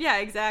already. Yeah,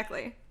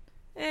 exactly.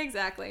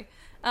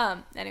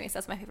 Anyways,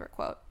 that's my favorite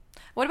quote.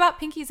 What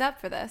about pinkies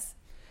up for this?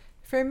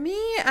 For me,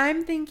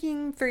 I'm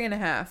thinking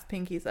 3.5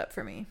 pinkies up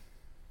for me.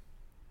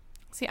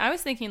 See, I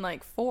was thinking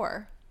like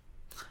 4.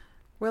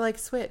 We're like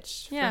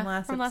switched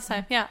from last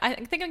time. Yeah, I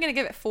think I'm going to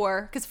give it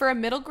 4 because for a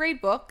middle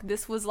grade book,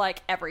 this was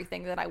like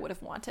everything that I would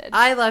have wanted.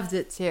 I loved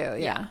it too,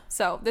 yeah.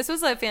 So this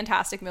was a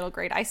fantastic middle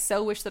grade. I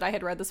so wish that I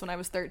had read this when I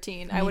was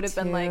 13. I would have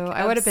been like obsessed.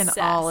 I would have been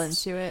all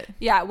into it.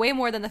 Yeah, way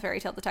more than the Fairy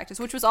Tale Detectives,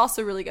 which was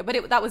also really good,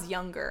 but that was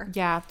younger.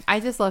 Yeah,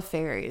 I just love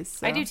fairies.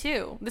 So. I do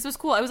too. This was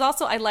cool. It was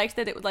also, I liked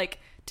that it like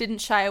didn't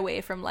shy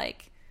away from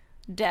like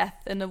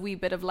death and a wee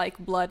bit of like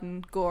blood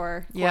and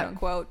gore, quote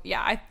unquote.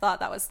 Yeah, I thought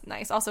that was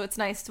nice. Also, it's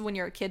nice when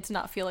you're a kid to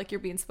not feel like you're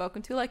being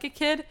spoken to like a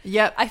kid.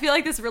 Yep. I feel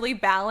like this really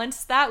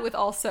balanced that with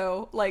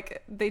also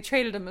like they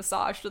traded a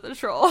massage to the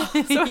troll.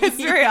 So it's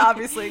very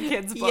obviously a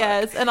kid's book.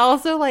 Yes, and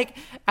also like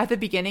at the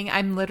beginning,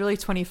 I'm literally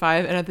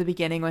 25, and at the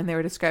beginning when they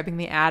were describing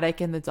the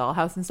attic and the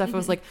dollhouse and stuff, I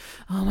was like,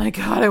 oh my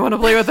god, I want to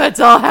play with that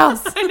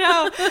dollhouse. I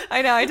know,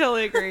 I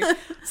totally agree.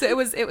 So it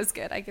was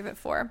good. I give it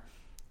 4.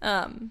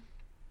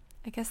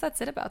 I guess that's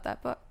it about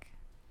that book.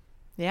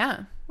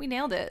 Yeah. We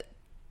nailed it.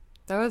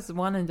 That was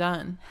one and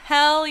done.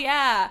 Hell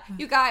yeah.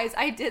 You guys,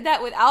 I did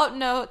that without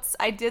notes.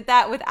 I did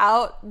that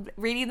without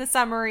reading the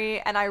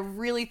summary, and I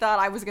really thought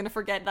I was going to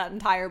forget that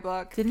entire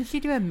book. Didn't she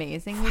do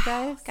amazing, you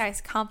guys?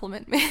 Guys,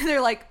 compliment me. They're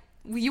like,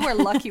 you are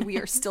lucky we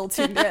are still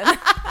tuned in.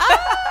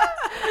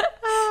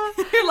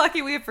 You're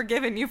lucky we have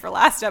forgiven you for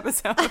last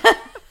episode.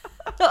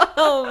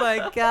 Oh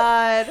my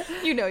god.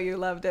 You know you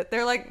loved it.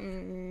 They're like,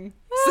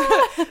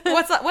 So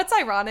what's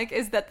ironic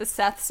is that the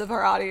Seths of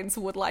our audience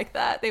would like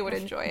that. They would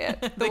enjoy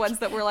it. The ones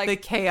that were like the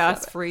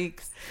chaos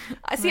freaks.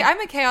 See, I'm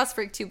a chaos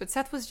freak too, but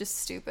Seth was just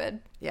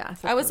stupid. Yeah.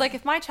 I was like,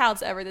 if my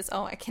child's ever this,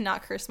 I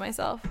cannot curse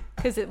myself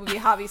because it would be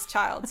Javi's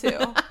child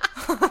too.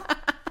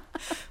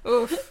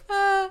 Oof.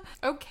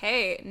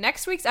 Okay,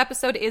 next week's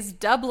episode is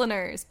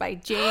Dubliners by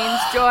James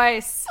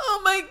Joyce.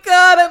 Oh my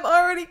god, I'm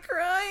already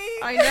crying.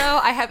 I know.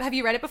 Have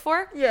you read it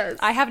before? Yes.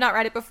 I have not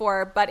read it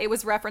before, but it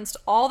was referenced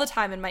all the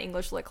time in my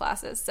English lit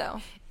classes, so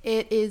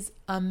it is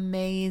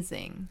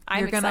amazing.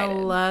 You're excited.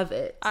 Gonna love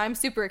it. I'm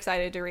super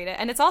excited to read it,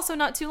 and it's also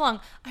not too long.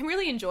 I'm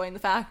really enjoying the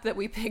fact that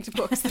we picked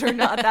books that are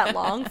not that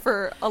long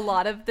for a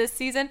lot of this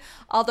season,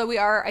 although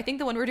I think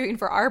the one we're doing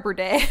for Arbor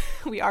Day,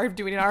 we are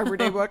doing an Arbor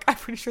Day book. I'm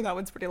pretty sure that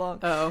one's pretty long.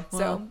 Oh, well.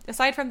 So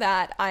aside from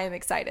that, I am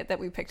excited that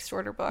we picked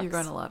shorter books. You're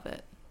gonna love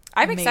it.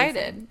 I'm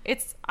excited.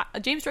 It's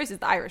James Joyce is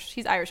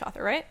he's Irish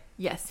author, right?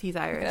 Yes, he's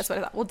Irish. Okay, that's what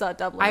I thought. Well,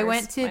 Dubliners. I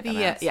went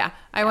to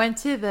I went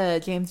to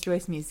the James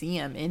Joyce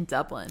Museum in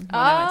Dublin when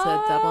I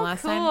went to Dublin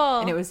last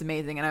time, and it was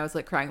amazing. And I was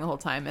like crying the whole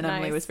time. And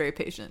Emily was very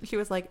patient. She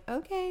was like,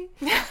 "Okay,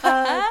 do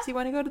you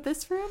want to go to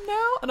this room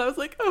now?" And I was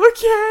like, "Okay."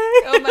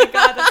 Oh my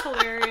god, that's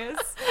hilarious!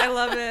 I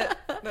love it.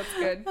 That's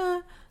good.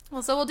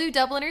 Well, so we'll do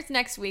Dubliners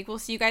next week. We'll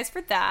see you guys for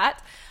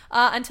that.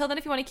 Until then,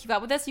 if you want to keep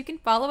up with us, you can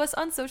follow us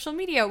on social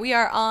media. We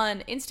are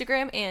on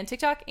Instagram and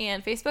TikTok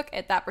and Facebook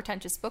at That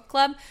Pretentious Book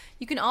Club.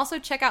 You can also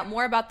check out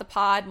more about the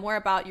pod, more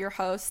about your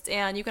hosts,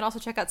 and you can also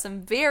check out some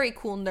very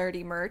cool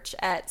nerdy merch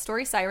at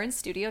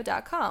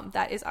StorySirenStudio.com.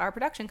 That is our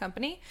production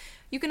company.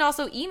 You can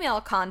also email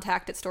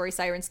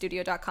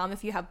contact@StorySirenStudio.com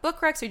if you have book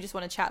recs or you just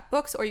want to chat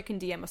books, or you can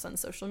DM us on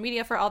social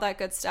media for all that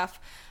good stuff.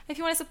 If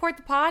you want to support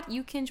the pod,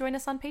 you can join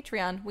us on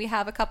Patreon. We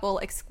have a couple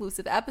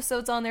exclusive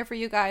episodes on there for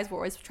you guys. We're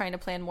always trying to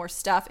plan more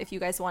stuff if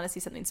you guys want to see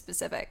something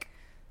specific.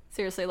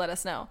 Seriously, let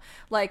us know.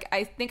 Like,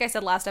 I think I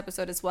said last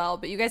episode as well,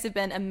 but you guys have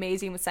been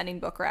amazing with sending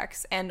book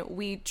recs, and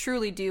we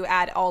truly do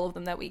add all of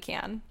them that we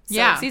can. So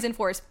yeah. Season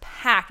 4 is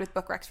packed with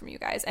book recs from you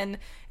guys. And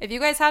if you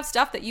guys have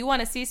stuff that you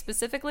want to see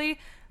specifically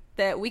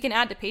that we can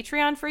add to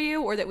Patreon for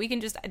you, or that we can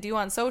just do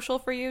on social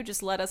for you,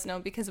 just let us know,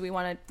 because we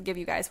want to give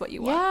you guys what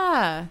you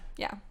want.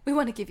 Yeah. We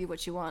want to give you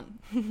what you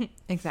want.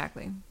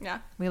 Exactly. Yeah.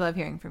 We love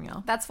hearing from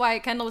y'all. That's why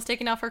Kendall was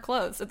taking off her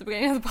clothes at the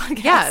beginning of the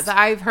podcast. Yeah,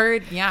 I've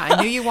heard. Yeah, I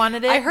knew you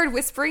wanted it. I heard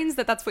whisperings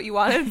that that's what you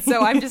wanted,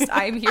 so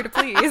I'm here to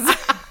please.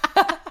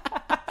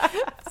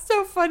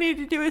 So funny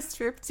to do a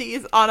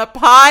striptease on a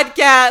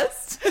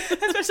podcast,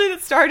 especially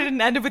that started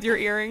and ended with your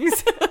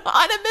earrings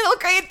on a middle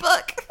grade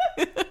book.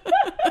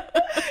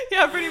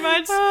 Yeah, pretty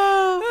much.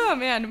 Oh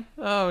man.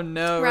 Oh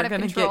no, we're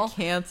gonna get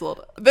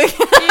canceled. Yeah,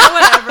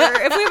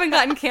 whatever. If we haven't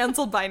gotten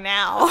canceled by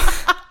now.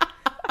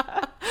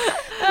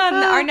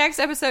 Our next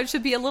episode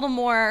should be a little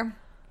more.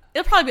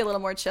 It'll probably be a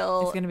little more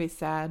chill. It's gonna be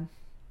sad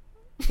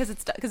because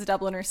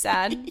Dubliner's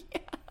sad. Yeah.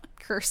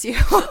 curse you.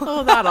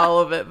 Well, not all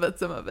of it, but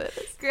some of it.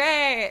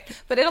 Great.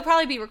 But it'll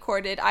probably be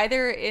recorded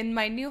either in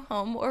my new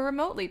home or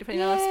remotely,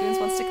 depending on if Spoons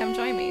wants to come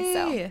join me.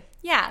 So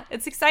yeah,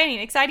 it's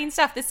exciting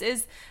stuff. This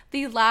is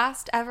the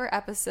last ever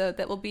episode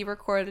that will be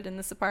recorded in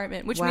this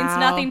apartment, which means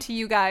nothing to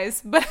you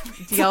guys. But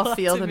do y'all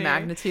feel the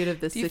magnitude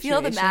of this situation? Do you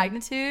feel the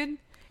magnitude?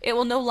 It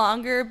will no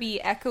longer be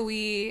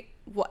echoey,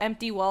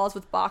 empty walls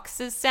with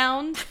boxes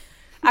sound.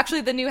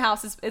 Actually, the new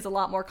house is a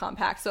lot more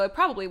compact, so it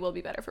probably will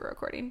be better for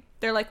recording.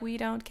 They're like, we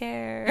don't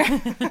care.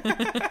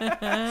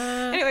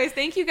 Anyways,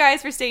 thank you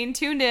guys for staying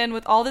tuned in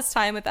with all this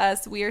time with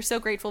us. We are so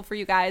grateful for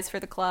you guys, for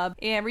the club.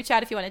 And reach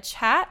out if you want to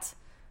chat.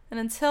 And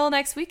until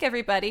next week,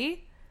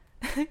 everybody,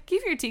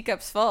 keep your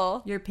teacups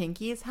full. Your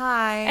pinkies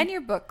high. And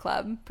your book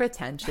club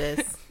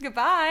pretentious.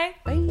 Goodbye.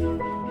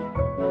 Bye.